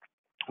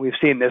 We've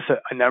seen this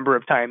a number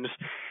of times.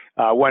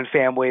 One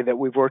family that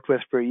we've worked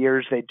with for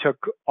years, they took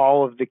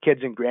all of the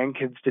kids and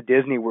grandkids to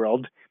Disney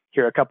World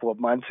here a couple of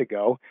months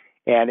ago.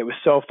 And it was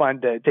so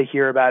fun to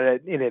hear about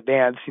it in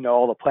advance,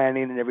 all the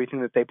planning and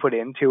everything that they put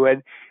into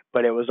it.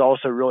 But it was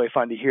also really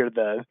fun to hear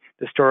the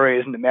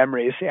stories and the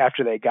memories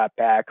after they got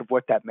back of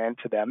what that meant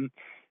to them.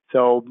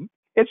 So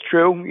it's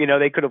true,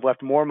 they could have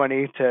left more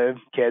money to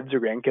kids or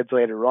grandkids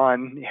later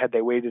on had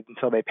they waited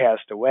until they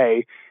passed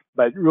away.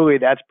 But really,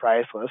 that's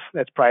priceless.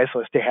 That's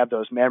priceless to have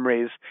those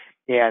memories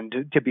and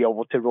to be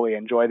able to really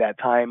enjoy that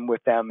time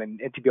with them and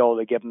to be able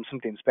to give them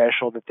something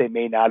special that they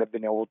may not have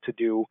been able to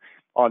do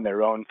on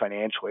their own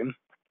financially.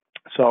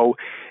 So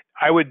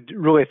I would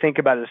really think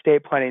about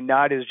estate planning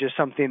not as just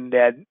something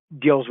that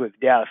deals with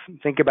death.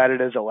 Think about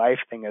it as a life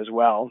thing as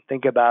well.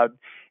 Think about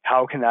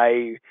how can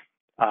I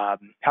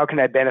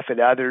benefit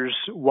others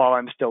while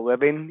I'm still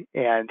living,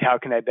 and how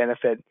can I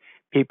benefit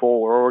people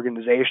or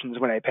organizations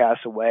when I pass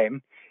away.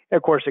 And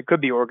of course, it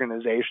could be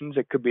organizations.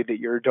 It could be that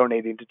you're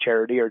donating to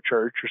charity or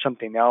church or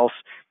something else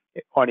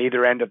on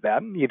either end of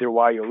that, either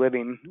while you're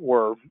living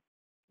or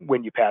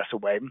when you pass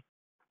away.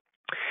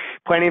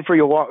 Planning for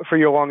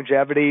your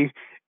longevity.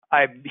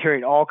 I'm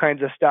hearing all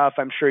kinds of stuff.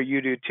 I'm sure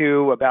you do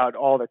too, about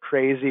all the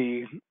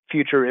crazy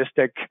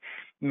futuristic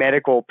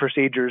medical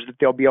procedures that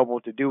they'll be able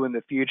to do in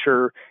the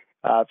future.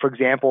 For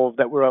example,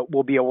 that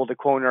we'll be able to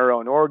clone our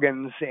own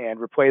organs and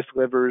replace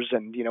livers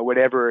and,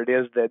 whatever it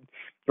is that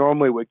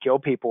normally would kill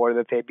people or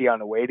that they'd be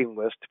on a waiting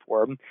list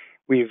for.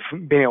 We've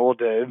been able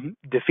to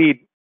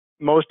defeat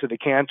most of the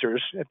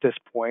cancers at this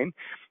point.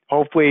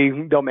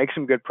 Hopefully they'll make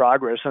some good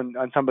progress on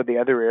some of the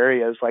other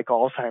areas like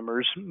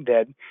Alzheimer's,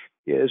 that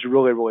is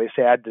really, really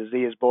sad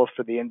disease, both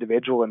for the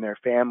individual and their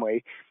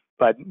family.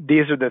 But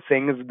these are the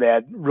things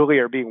that really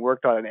are being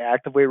worked on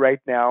actively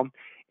right now.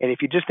 And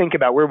if you just think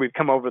about where we've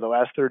come over the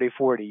last 30,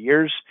 40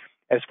 years,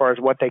 as far as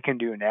what they can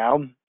do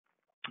now,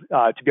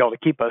 to be able to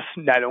keep us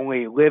not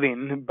only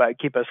living, but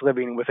keep us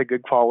living with a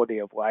good quality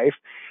of life,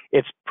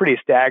 it's pretty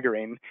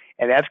staggering.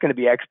 And that's going to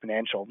be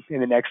exponential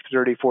in the next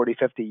 30, 40,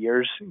 50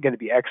 years, going to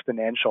be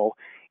exponential.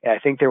 And I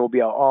think there will be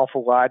an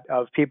awful lot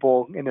of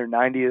people in their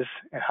 90s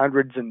and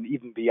hundreds and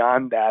even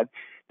beyond that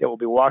will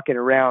be walking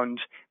around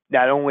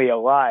not only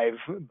alive,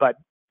 but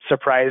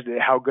surprised at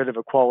how good of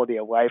a quality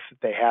of life that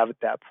they have at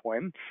that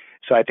point.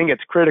 So I think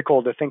it's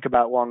critical to think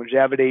about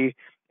longevity.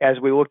 As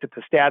we looked at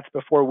the stats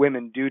before,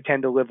 women do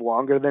tend to live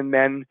longer than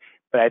men,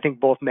 but I think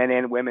both men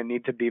and women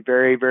need to be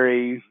very,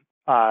 very,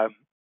 I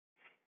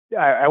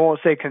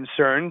won't say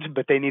concerned,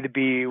 but they need to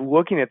be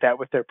looking at that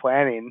with their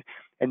planning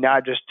and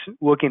not just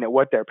looking at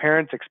what their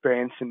parents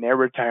experienced in their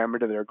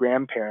retirement or their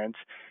grandparents,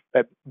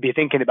 but be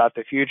thinking about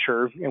the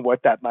future and what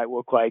that might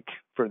look like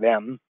for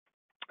them.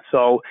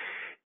 So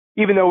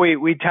even though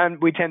we tend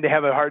to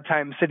have a hard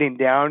time sitting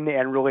down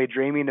and really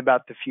dreaming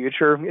about the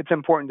future, it's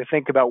important to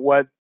think about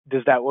what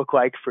does that look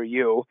like for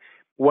you?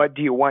 What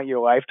do you want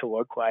your life to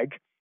look like?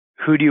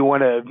 Who do you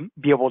want to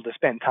be able to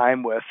spend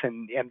time with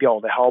and be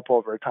able to help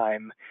over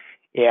time?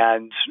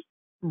 And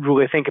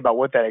really think about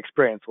what that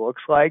experience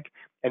looks like.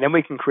 And then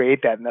we can create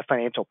that in the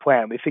financial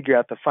plan. We figure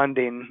out the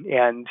funding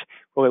and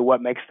really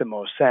what makes the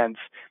most sense,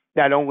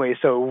 not only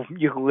so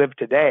you can live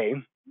today.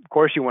 Of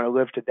course, you want to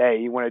live today.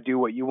 You want to do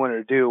what you want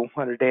to do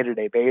on a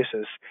day-to-day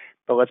basis.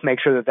 But let's make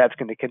sure that that's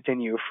going to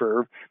continue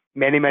for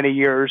many, many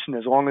years. And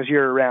as long as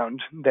you're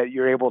around, that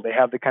you're able to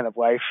have the kind of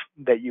life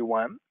that you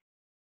want.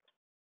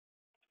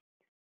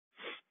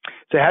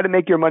 So how to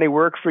make your money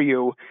work for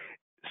you.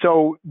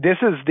 So this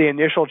is the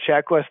initial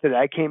checklist that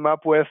I came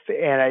up with,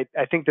 and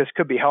I think this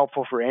could be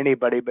helpful for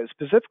anybody, but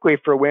specifically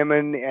for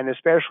women, and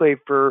especially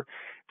for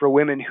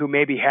women who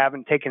maybe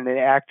haven't taken an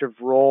active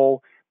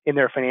role in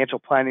their financial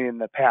planning in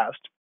the past,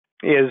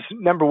 is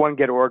number one,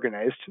 get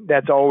organized.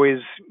 That's always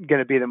going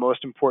to be the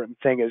most important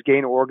thing, is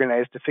getting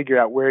organized to figure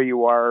out where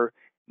you are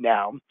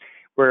now.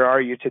 Where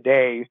are you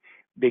today?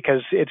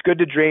 Because it's good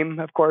to dream.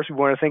 Of course, we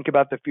want to think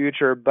about the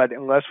future, but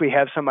unless we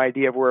have some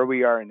idea of where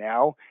we are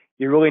now,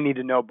 you really need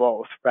to know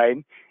both, right?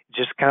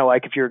 Just kind of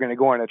like if you're going to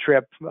go on a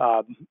trip,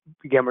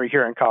 again, we're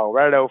here in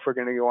Colorado, if we're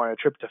going to go on a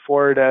trip to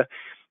Florida,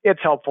 it's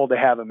helpful to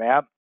have a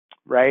map,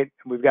 right?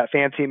 We've got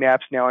fancy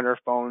maps now on our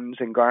phones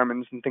and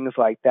Garmin's and things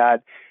like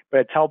that, but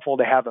it's helpful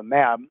to have a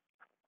map.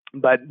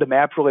 But the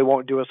map really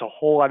won't do us a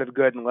whole lot of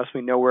good unless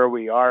we know where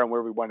we are and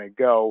where we want to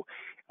go.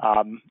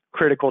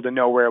 Critical to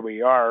know where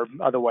we are,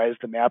 otherwise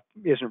the map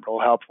isn't real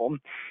helpful.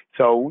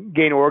 So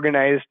getting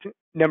organized.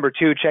 Number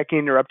two,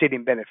 checking or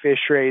updating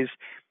beneficiaries.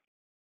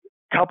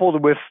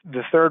 Coupled with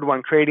the third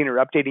one, creating or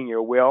updating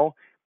your will.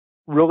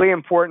 Really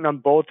important on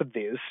both of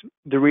these.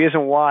 The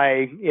reason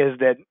why is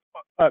that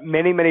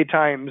many, many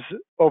times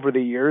over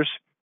the years,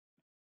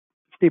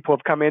 people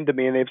have come into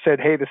me and they've said,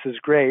 hey, this is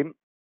great.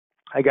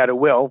 I got a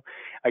will.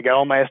 I got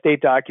all my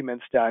estate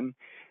documents done.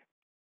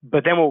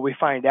 But then what we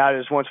find out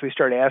is once we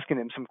start asking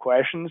them some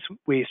questions,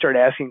 we start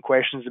asking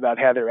questions about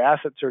how their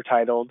assets are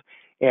titled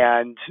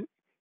and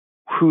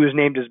who's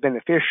named as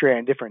beneficiary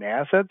on different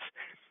assets.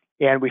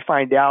 And we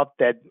find out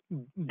that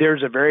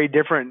there's a very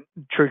different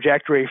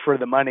trajectory for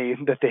the money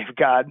that they've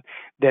got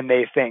than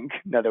they think.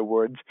 In other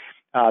words,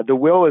 the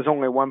will is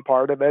only one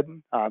part of it.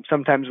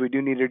 Sometimes we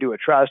do need to do a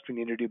trust. We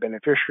need to do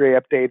beneficiary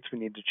updates. We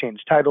need to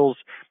change titles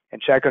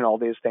and check on all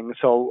these things.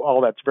 So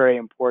all that's very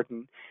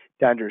important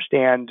to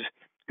understand.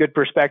 Good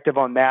perspective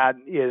on that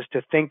is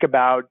to think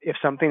about, if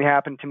something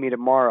happened to me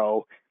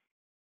tomorrow,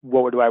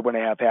 what do I want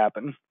to have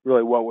happen?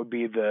 Really, what would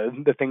be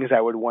the things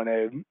I would want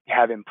to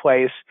have in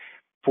place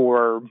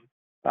for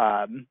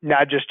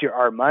not just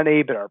our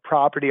money, but our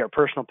property, our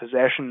personal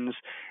possessions,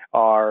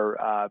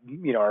 our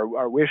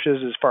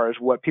wishes as far as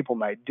what people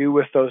might do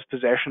with those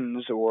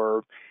possessions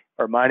or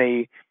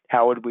money.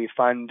 How would we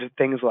fund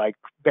things like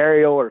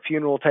burial or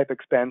funeral type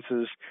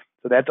expenses?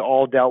 So that's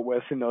all dealt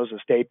with in those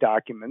estate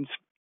documents.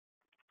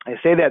 I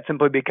say that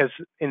simply because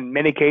in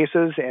many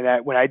cases,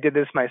 and when I did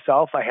this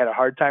myself, I had a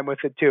hard time with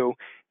it too.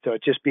 So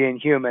it's just being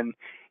human,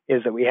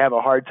 is that we have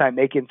a hard time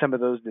making some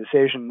of those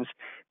decisions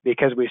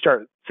because we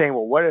start saying,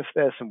 well, what if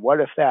this and what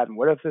if that and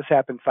what if this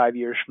happened 5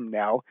 years from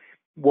now?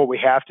 What we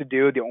have to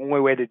do, the only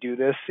way to do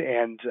this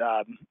and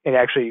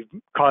actually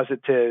cause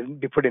it to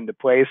be put into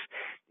place,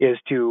 is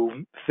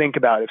to think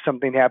about, if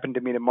something happened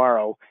to me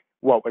tomorrow,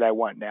 what would I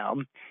want now?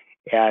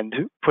 And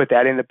put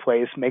that into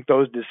place, make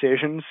those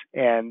decisions,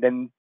 and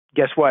then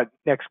guess what?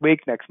 Next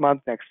week, next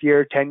month, next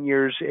year, 10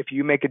 years, if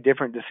you make a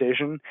different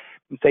decision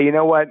and say, you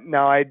know what,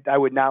 no, I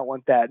would not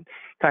want that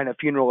kind of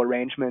funeral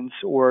arrangements,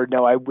 or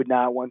no, I would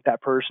not want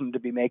that person to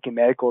be making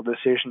medical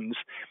decisions,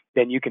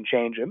 then you can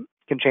change it. You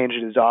can change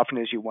it as often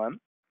as you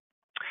want.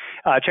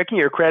 Checking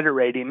your credit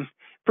rating,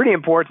 pretty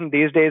important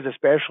these days,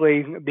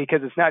 especially because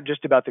it's not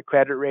just about the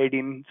credit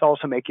rating. It's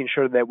also making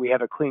sure that we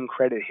have a clean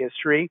credit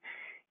history.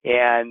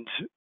 And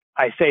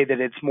I say that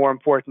it's more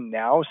important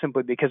now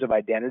simply because of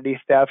identity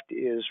theft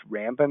is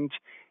rampant,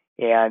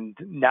 and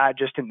not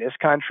just in this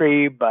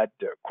country, but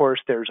of course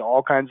there's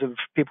all kinds of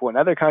people in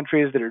other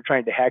countries that are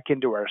trying to hack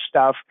into our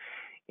stuff.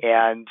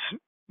 And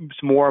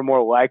it's more and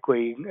more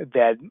likely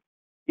that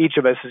each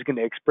of us is going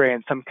to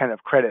experience some kind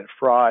of credit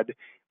fraud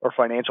or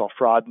financial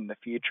fraud in the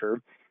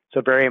future.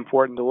 So very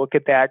important to look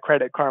at that.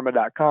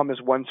 CreditKarma.com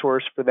is one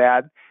source for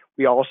that.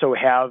 We also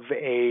have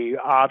a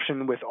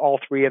option with all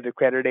three of the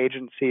credit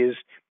agencies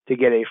to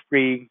get a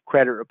free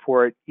credit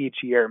report each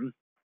year.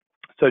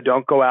 So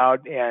don't go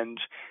out and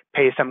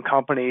pay some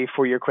company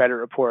for your credit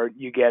report.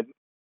 You get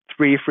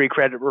 3 free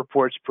credit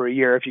reports per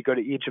year if you go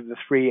to each of the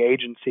 3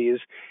 agencies.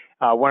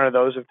 One of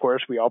those, of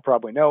course, we all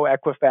probably know,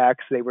 Equifax.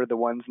 They were the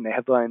ones in the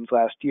headlines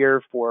last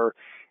year for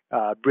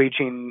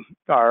breaching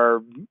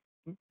our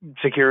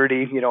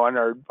security, on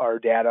our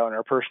data, on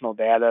our personal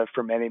data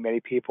for many, many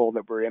people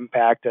that were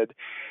impacted.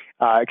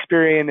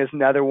 Experian is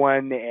another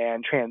one,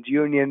 and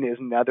TransUnion is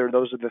another.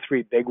 Those are the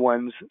 3 big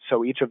ones.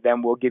 So each of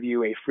them will give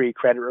you a free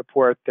credit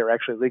report. They're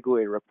actually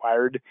legally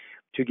required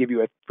to give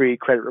you a free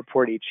credit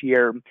report each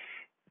year.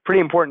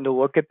 Pretty important to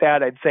look at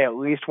that. I'd say at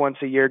least once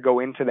a year, go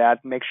into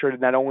that. Make sure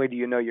that not only do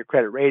you know your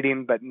credit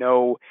rating, but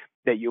know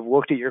that you've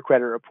looked at your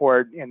credit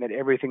report and that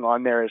everything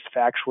on there is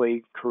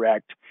factually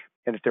correct.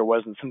 And if there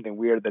wasn't something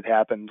weird that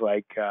happened,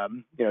 like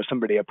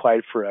somebody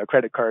applied for a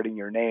credit card in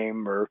your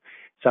name, or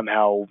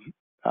somehow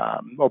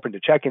opened a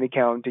checking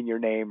account in your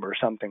name, or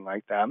something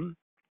like that.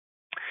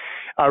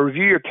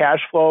 Review your cash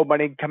flow,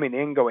 money coming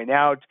in, going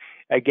out.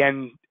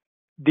 Again,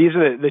 these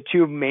are the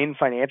 2 main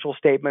financial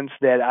statements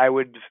that I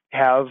would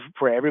have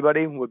for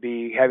everybody. Would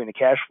be having a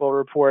cash flow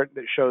report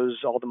that shows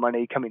all the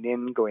money coming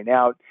in, going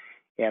out,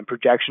 and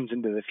projections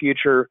into the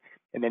future.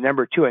 And then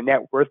number 2, a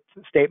net worth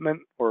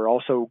statement, or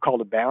also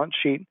called a balance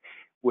sheet,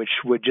 which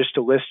would just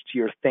list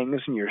your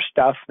things and your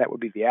stuff. That would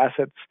be the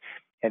assets.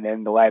 And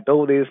then the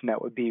liabilities, and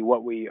that would be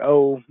what we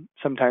owe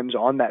sometimes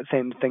on that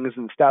same things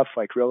and stuff,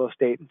 like real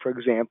estate, for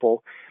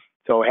example.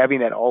 So having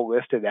that all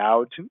listed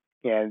out,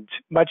 and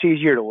much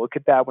easier to look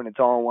at that when it's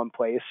all in one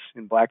place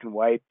in black and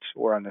white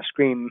or on the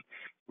screen.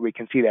 We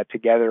can see that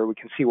together. We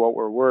can see what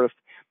we're worth.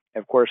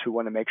 Of course, we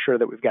want to make sure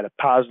that we've got a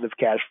positive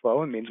cash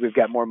flow. It means we've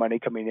got more money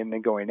coming in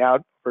than going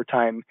out over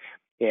time,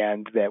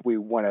 and that we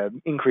want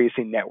to increase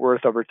in net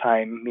worth over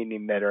time,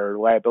 meaning that our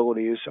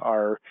liabilities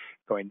are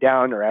going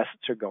down, our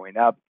assets are going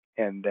up,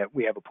 and that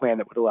we have a plan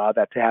that would allow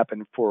that to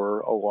happen for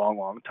a long,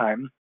 long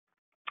time.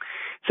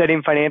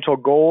 Setting financial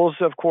goals,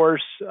 of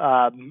course,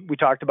 we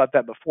talked about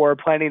that before.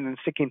 Planning and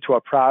sticking to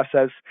a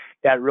process,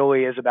 that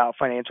really is about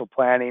financial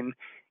planning.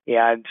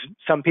 And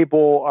some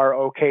people are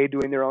okay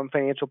doing their own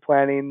financial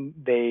planning.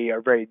 They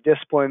are very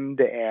disciplined,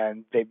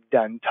 and they've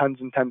done tons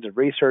and tons of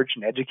research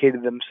and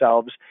educated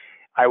themselves.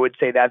 I would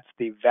say that's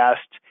the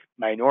vast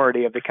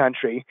minority of the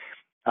country.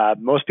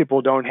 Most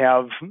people don't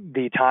have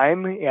the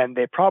time, and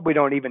they probably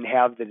don't even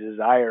have the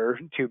desire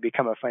to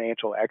become a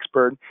financial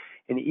expert.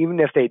 And even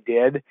if they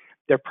did,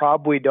 they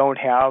probably don't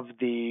have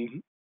the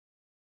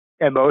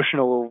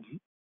emotional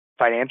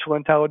financial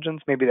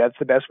intelligence, maybe that's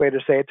the best way to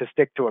say it, to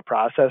stick to a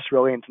process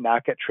really and to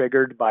not get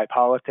triggered by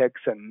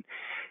politics and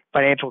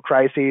financial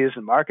crises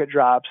and market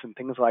drops and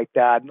things like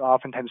that.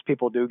 Oftentimes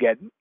people do get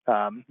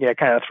kind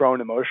of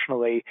thrown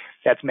emotionally.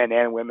 That's men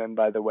and women,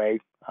 by the way,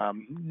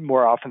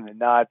 more often than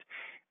not.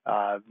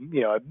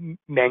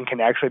 Men can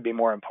actually be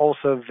more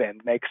impulsive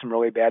and make some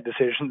really bad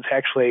decisions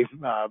actually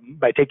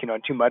by taking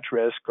on too much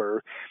risk,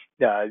 or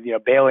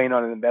bailing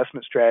on an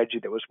investment strategy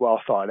that was well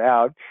thought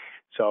out.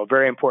 So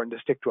very important to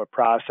stick to a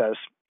process.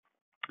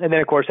 And then,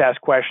 of course, ask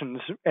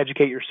questions,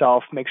 educate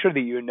yourself, make sure that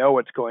you know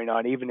what's going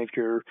on. Even if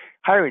you're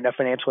hiring a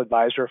financial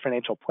advisor or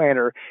financial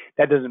planner,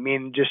 that doesn't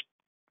mean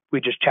we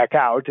just check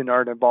out and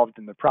aren't involved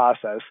in the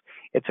process.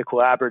 It's a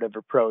collaborative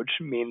approach.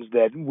 It means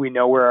that we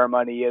know where our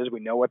money is, we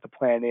know what the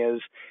plan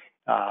is.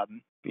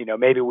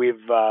 Maybe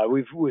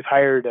we've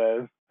hired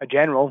a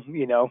general,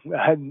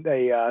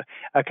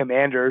 a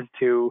commander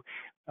to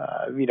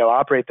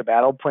operate the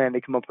battle plan,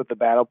 to come up with the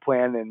battle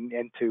plan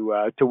and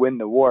to win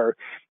the war.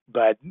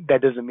 But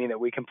that doesn't mean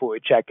that we completely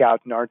check out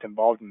and aren't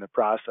involved in the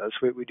process.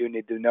 We do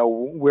need to know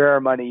where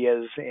our money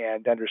is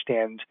and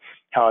understand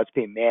how it's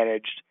being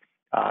managed,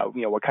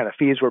 what kind of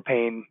fees we're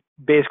paying.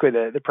 Basically,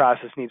 the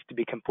process needs to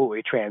be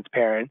completely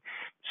transparent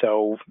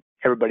so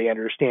everybody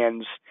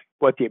understands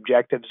what the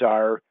objectives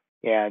are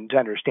and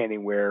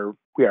understanding where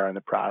we are in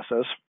the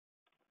process.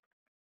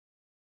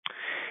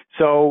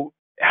 So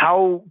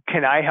how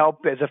can I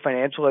help as a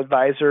financial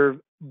advisor?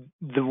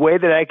 The way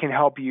that I can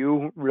help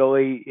you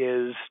really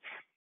is,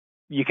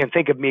 you can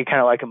think of me kind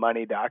of like a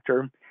money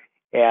doctor.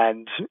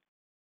 And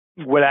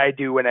what I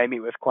do when I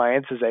meet with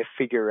clients is I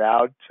figure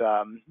out,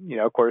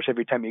 of course,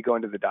 every time you go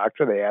into the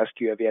doctor, they ask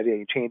you, have you had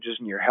any changes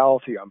in your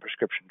health? Are you on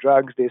prescription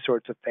drugs? These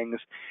sorts of things.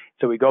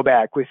 So we go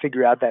back, we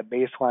figure out that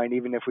baseline,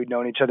 even if we've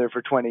known each other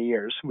for 20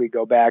 years. We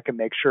go back and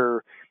make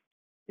sure,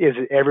 is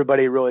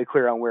everybody really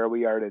clear on where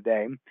we are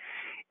today?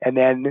 And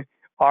then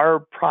our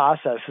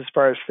process, as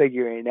far as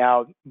figuring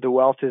out the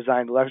wealth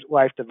design,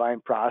 life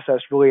design process,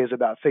 really is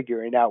about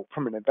figuring out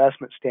from an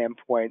investment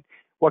standpoint,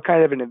 what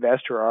kind of an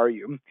investor are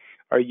you?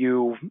 Are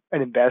you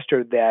an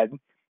investor that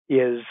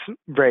is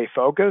very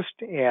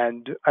focused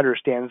and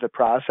understands the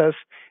process?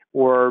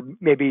 Or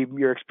maybe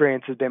your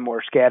experience has been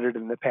more scattered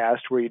in the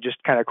past where you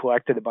just kind of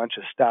collected a bunch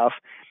of stuff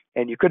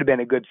and you could have been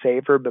a good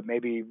saver, but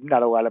maybe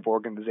not a lot of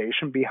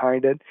organization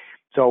behind it.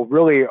 So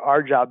really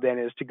our job then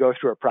is to go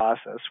through a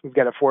process. We've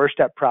got a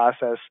 4-step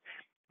process: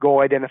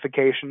 goal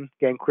identification,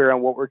 getting clear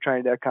on what we're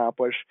trying to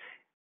accomplish;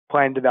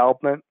 plan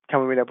development,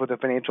 coming up with a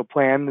financial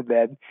plan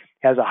that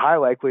has a high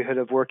likelihood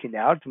of working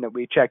out and that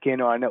we check in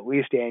on at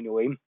least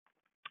annually.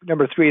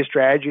 Number 3 is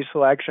strategy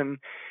selection.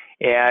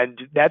 And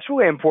that's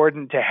really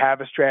important to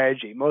have a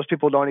strategy. Most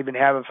people don't even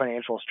have a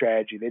financial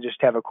strategy. They just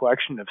have a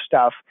collection of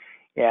stuff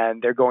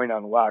and they're going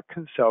on luck.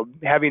 So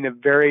having a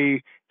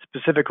very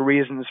specific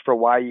reasons for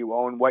why you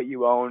own what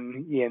you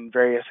own in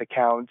various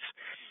accounts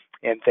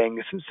and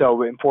things.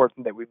 So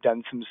important that we've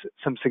done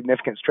some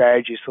significant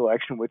strategy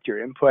selection with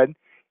your input.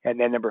 And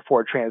then number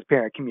 4,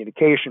 transparent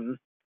communication,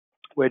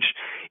 which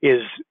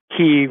is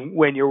key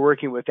when you're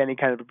working with any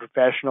kind of a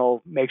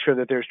professional. Make sure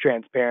that there's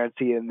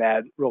transparency in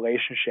that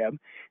relationship,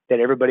 that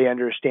everybody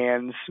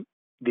understands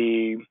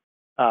the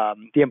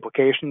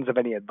implications of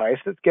any advice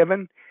that's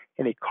given,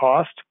 any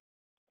cost,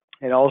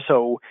 and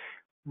also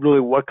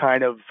really what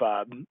kind of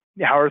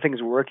how are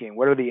things working?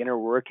 What are the inner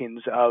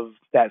workings of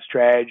that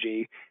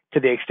strategy to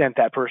the extent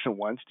that person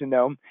wants to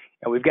know?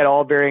 And we've got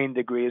all varying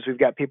degrees. We've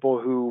got people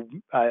who,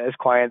 as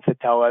clients, that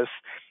tell us,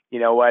 you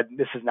know what,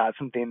 this is not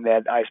something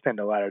that I spend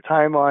a lot of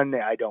time on.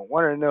 I don't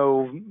want to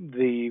know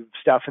the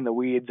stuff in the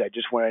weeds. I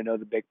just want to know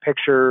the big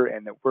picture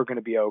and that we're going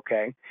to be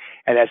okay.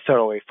 And that's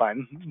totally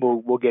fine.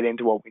 We'll get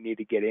into what we need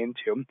to get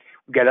into.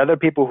 We've got other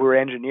people who are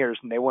engineers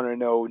and they want to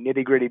know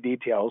nitty-gritty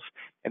details,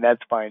 and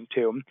that's fine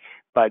too.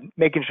 But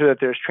making sure that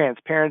there's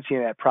transparency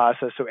in that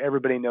process so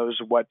everybody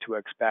knows what to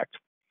expect.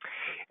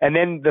 And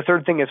then the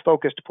third thing is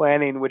focused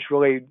planning, which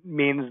really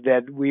means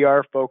that we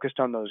are focused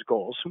on those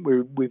goals.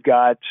 We've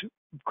got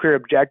clear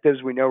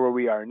objectives. We know where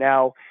we are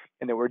now,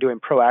 and that we're doing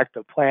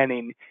proactive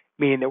planning,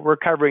 meaning that we're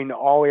covering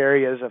all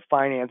areas of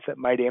finance that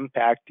might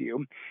impact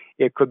you.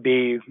 It could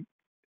be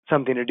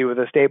something to do with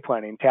estate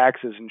planning,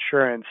 taxes,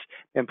 insurance,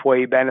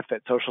 employee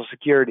benefits, Social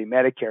Security,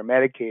 Medicare,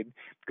 Medicaid.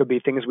 It could be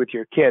things with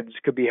your kids.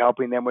 It could be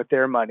helping them with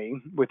their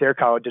money, with their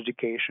college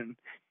education.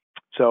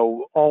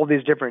 So all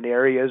these different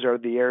areas are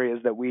the areas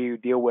that we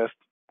deal with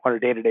on a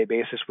day-to-day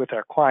basis with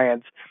our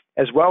clients,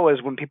 as well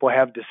as when people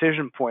have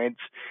decision points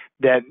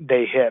that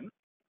they hit.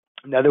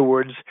 In other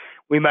words,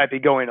 we might be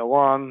going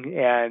along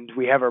and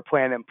we have our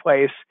plan in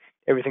place,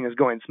 everything is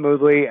going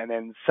smoothly, and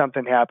then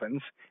something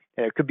happens.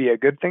 And it could be a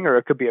good thing or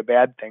it could be a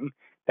bad thing.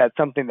 That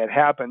something that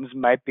happens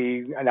might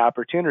be an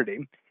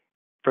opportunity.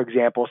 For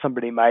example,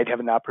 somebody might have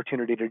an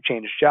opportunity to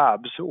change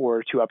jobs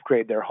or to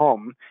upgrade their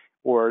home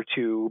or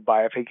to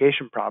buy a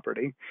vacation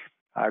property.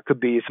 It could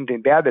be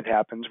something bad that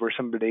happens where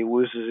somebody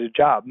loses a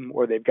job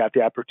or they've got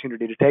the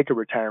opportunity to take a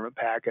retirement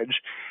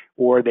package,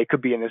 or they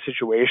could be in a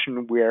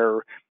situation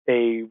where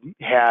they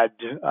had,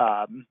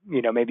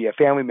 maybe a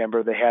family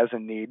member that has a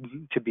need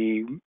to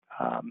be,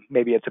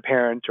 maybe it's a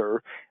parent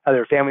or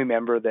other family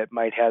member that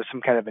might have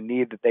some kind of a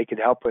need that they could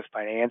help with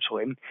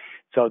financially.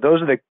 So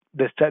those are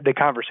the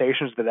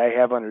conversations that I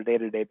have on a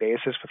day-to-day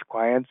basis with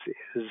clients,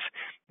 is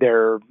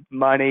their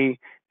money,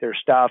 their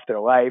stuff, their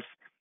life,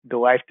 the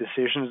life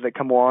decisions that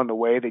come along the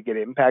way that get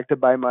impacted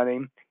by money.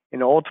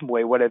 And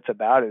ultimately what it's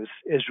about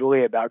is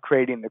really about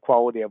creating the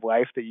quality of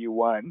life that you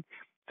want.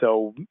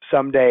 So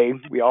someday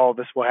all of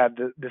us will have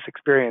this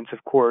experience,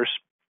 of course,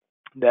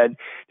 that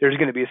there's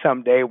going to be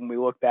some day when we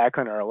look back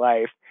on our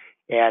life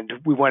and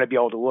we want to be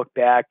able to look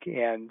back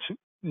and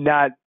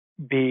not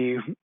be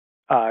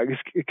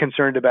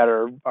concerned about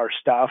our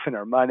stuff and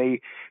our money,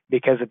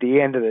 because at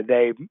the end of the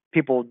day,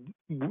 people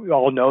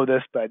all know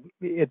this, but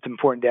it's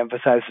important to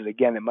emphasize it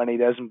again, that money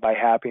doesn't buy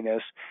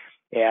happiness,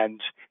 and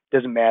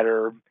doesn't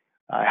matter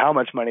how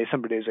much money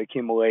somebody has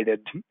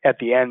accumulated. At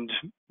the end,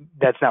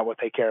 that's not what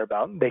they care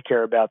about. They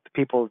care about the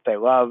people that they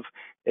love.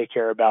 They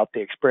care about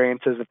the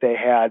experiences that they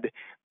had,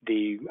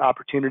 the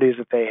opportunities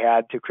that they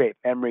had to create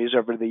memories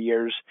over the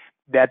years.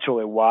 That's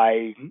really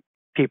why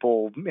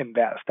people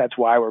invest. That's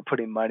why we're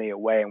putting money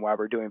away and why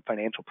we're doing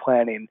financial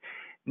planning,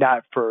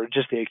 not for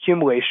just the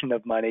accumulation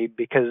of money,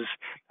 because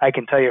I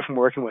can tell you from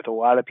working with a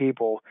lot of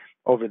people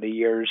over the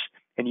years,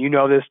 and you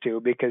know this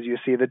too, because you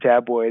see the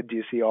tabloids,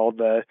 you see all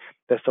the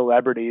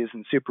celebrities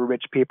and super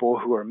rich people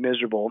who are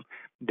miserable,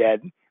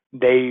 that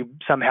they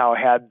somehow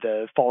had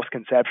the false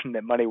conception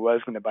that money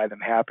was going to buy them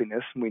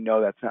happiness. And we know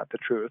that's not the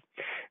truth.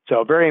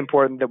 So very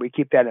important that we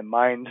keep that in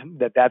mind,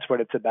 that that's what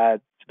it's about.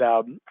 It's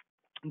about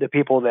the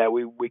people that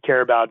we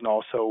care about, and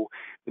also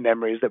the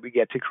memories that we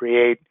get to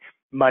create.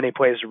 Money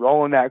plays a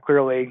role in that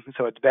clearly,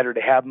 so it's better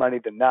to have money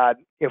than not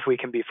if we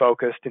can be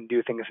focused and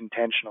do things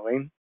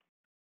intentionally.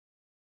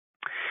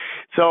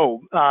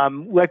 So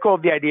let go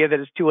of the idea that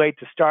it's too late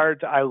to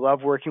start. I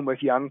love working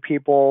with young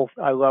people.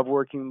 I love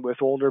working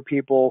with older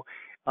people,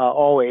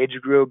 all age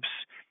groups.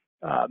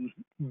 And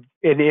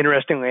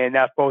interestingly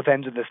enough, both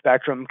ends of the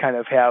spectrum kind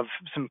of have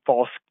some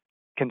false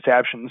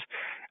conceptions.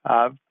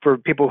 For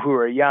people who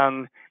are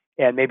young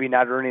and maybe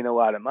not earning a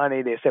lot of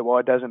money, they say, well,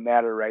 it doesn't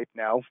matter right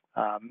now,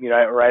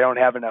 or I don't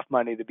have enough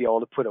money to be able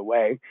to put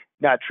away.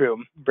 Not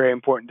true. Very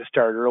important to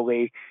start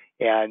early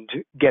and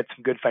get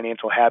some good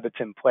financial habits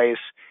in place,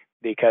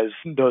 because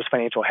those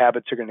financial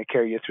habits are going to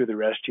carry you through the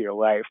rest of your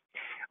life.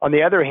 On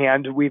the other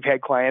hand, we've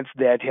had clients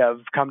that have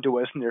come to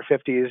us in their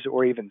 50s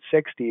or even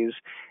 60s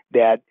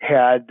that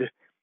had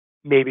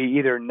maybe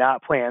either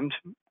not planned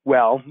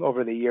well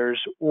over the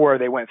years, or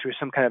they went through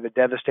some kind of a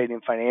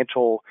devastating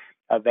financial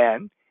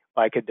event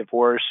like a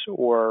divorce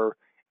or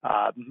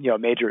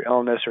major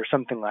illness or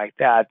something like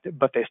that,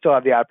 but they still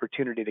have the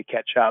opportunity to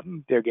catch up.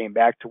 They're getting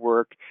back to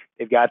work,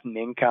 they've got an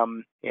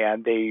income,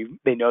 and they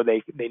know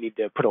they need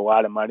to put a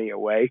lot of money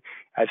away.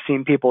 I've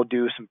seen people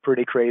do some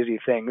pretty crazy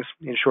things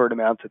in short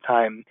amounts of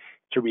time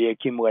to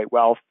reaccumulate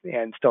wealth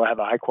and still have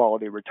a high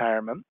quality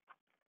retirement.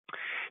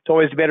 It's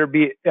always better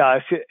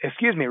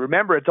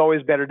remember, it's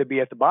always better to be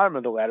at the bottom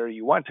of the ladder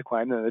you want to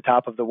climb than the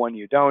top of the one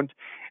you don't.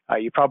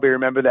 You probably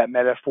remember that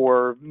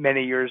metaphor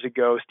many years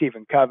ago,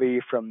 Stephen Covey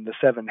from The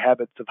 7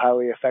 Habits of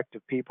Highly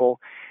Effective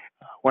People.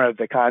 One of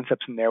the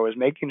concepts in there was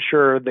making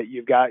sure that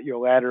you've got your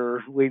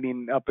ladder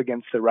leaning up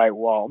against the right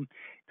wall.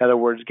 In other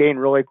words, getting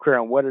really clear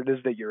on what it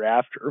is that you're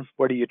after.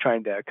 What are you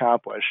trying to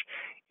accomplish?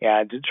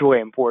 And it's really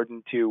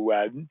important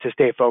to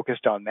stay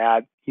focused on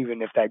that,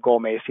 even if that goal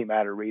may seem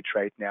out of reach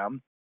right now.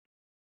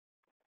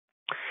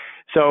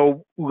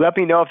 So let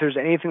me know if there's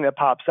anything that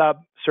pops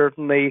up.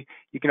 Certainly,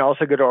 you can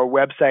also go to our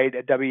website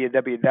at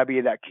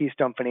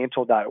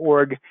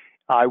www.keystonefinancial.org.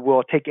 I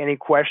will take any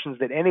questions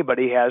that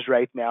anybody has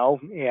right now,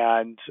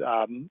 and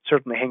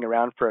certainly hang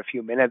around for a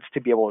few minutes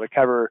to be able to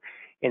cover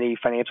any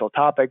financial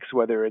topics,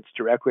 whether it's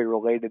directly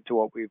related to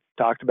what we've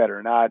talked about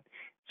or not.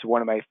 So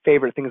one of my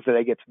favorite things that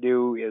I get to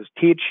do is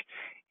teach.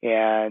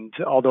 And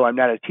although I'm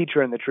not a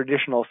teacher in the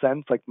traditional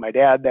sense, like my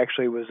dad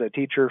actually was a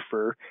teacher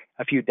for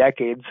a few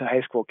decades, a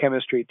high school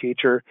chemistry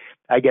teacher,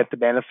 I get the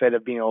benefit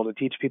of being able to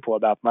teach people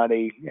about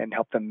money and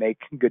help them make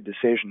good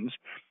decisions.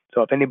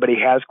 So if anybody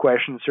has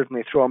questions,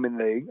 certainly throw them in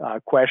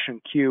the question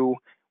queue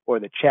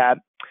or the chat.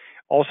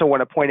 Also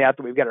want to point out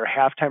that we've got our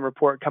halftime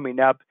report coming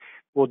up.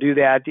 We'll do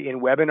that in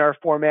webinar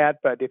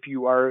format, but if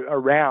you are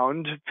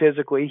around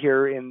physically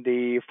here in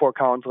the Fort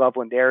Collins,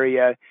 Loveland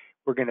area,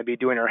 we're going to be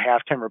doing our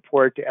halftime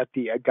report at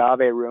the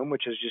Agave Room,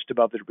 which is just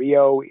above the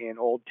Rio in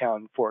Old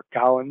Town, Fort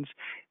Collins.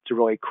 It's a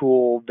really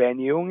cool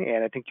venue,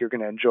 and I think you're going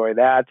to enjoy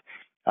that.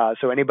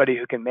 So anybody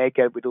who can make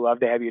it, we'd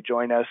love to have you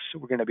join us.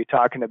 We're going to be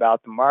talking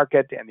about the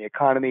market and the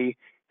economy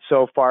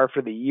so far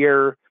for the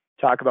year,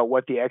 talk about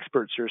what the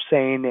experts are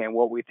saying and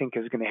what we think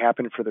is going to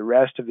happen for the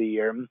rest of the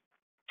year,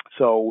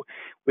 so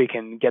we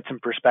can get some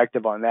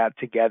perspective on that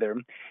together.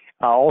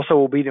 Also,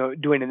 we'll be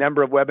doing a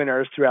number of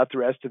webinars throughout the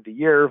rest of the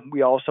year.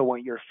 We also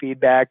want your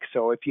feedback.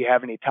 So if you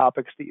have any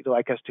topics that you'd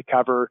like us to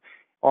cover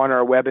on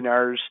our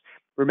webinars,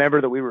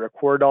 remember that we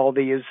record all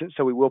these,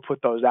 so we will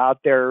put those out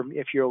there.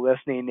 If you're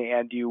listening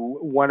and you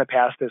want to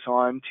pass this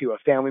on to a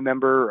family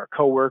member or a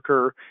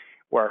coworker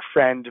or a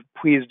friend,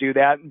 please do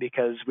that,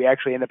 because we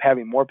actually end up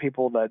having more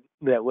people that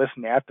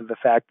listen after the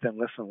fact than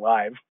listen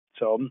live.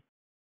 So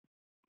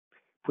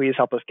please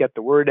help us get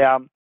the word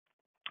out.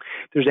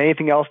 If there's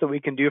anything else that we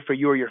can do for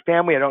you or your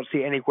family, I don't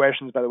see any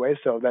questions, by the way,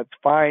 so that's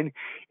fine.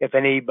 If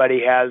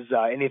anybody has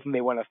anything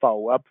they want to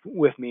follow up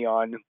with me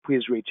on,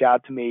 please reach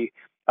out to me.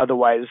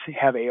 Otherwise,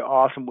 have an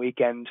awesome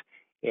weekend,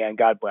 and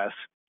God bless.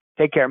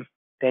 Take care.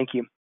 Thank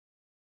you.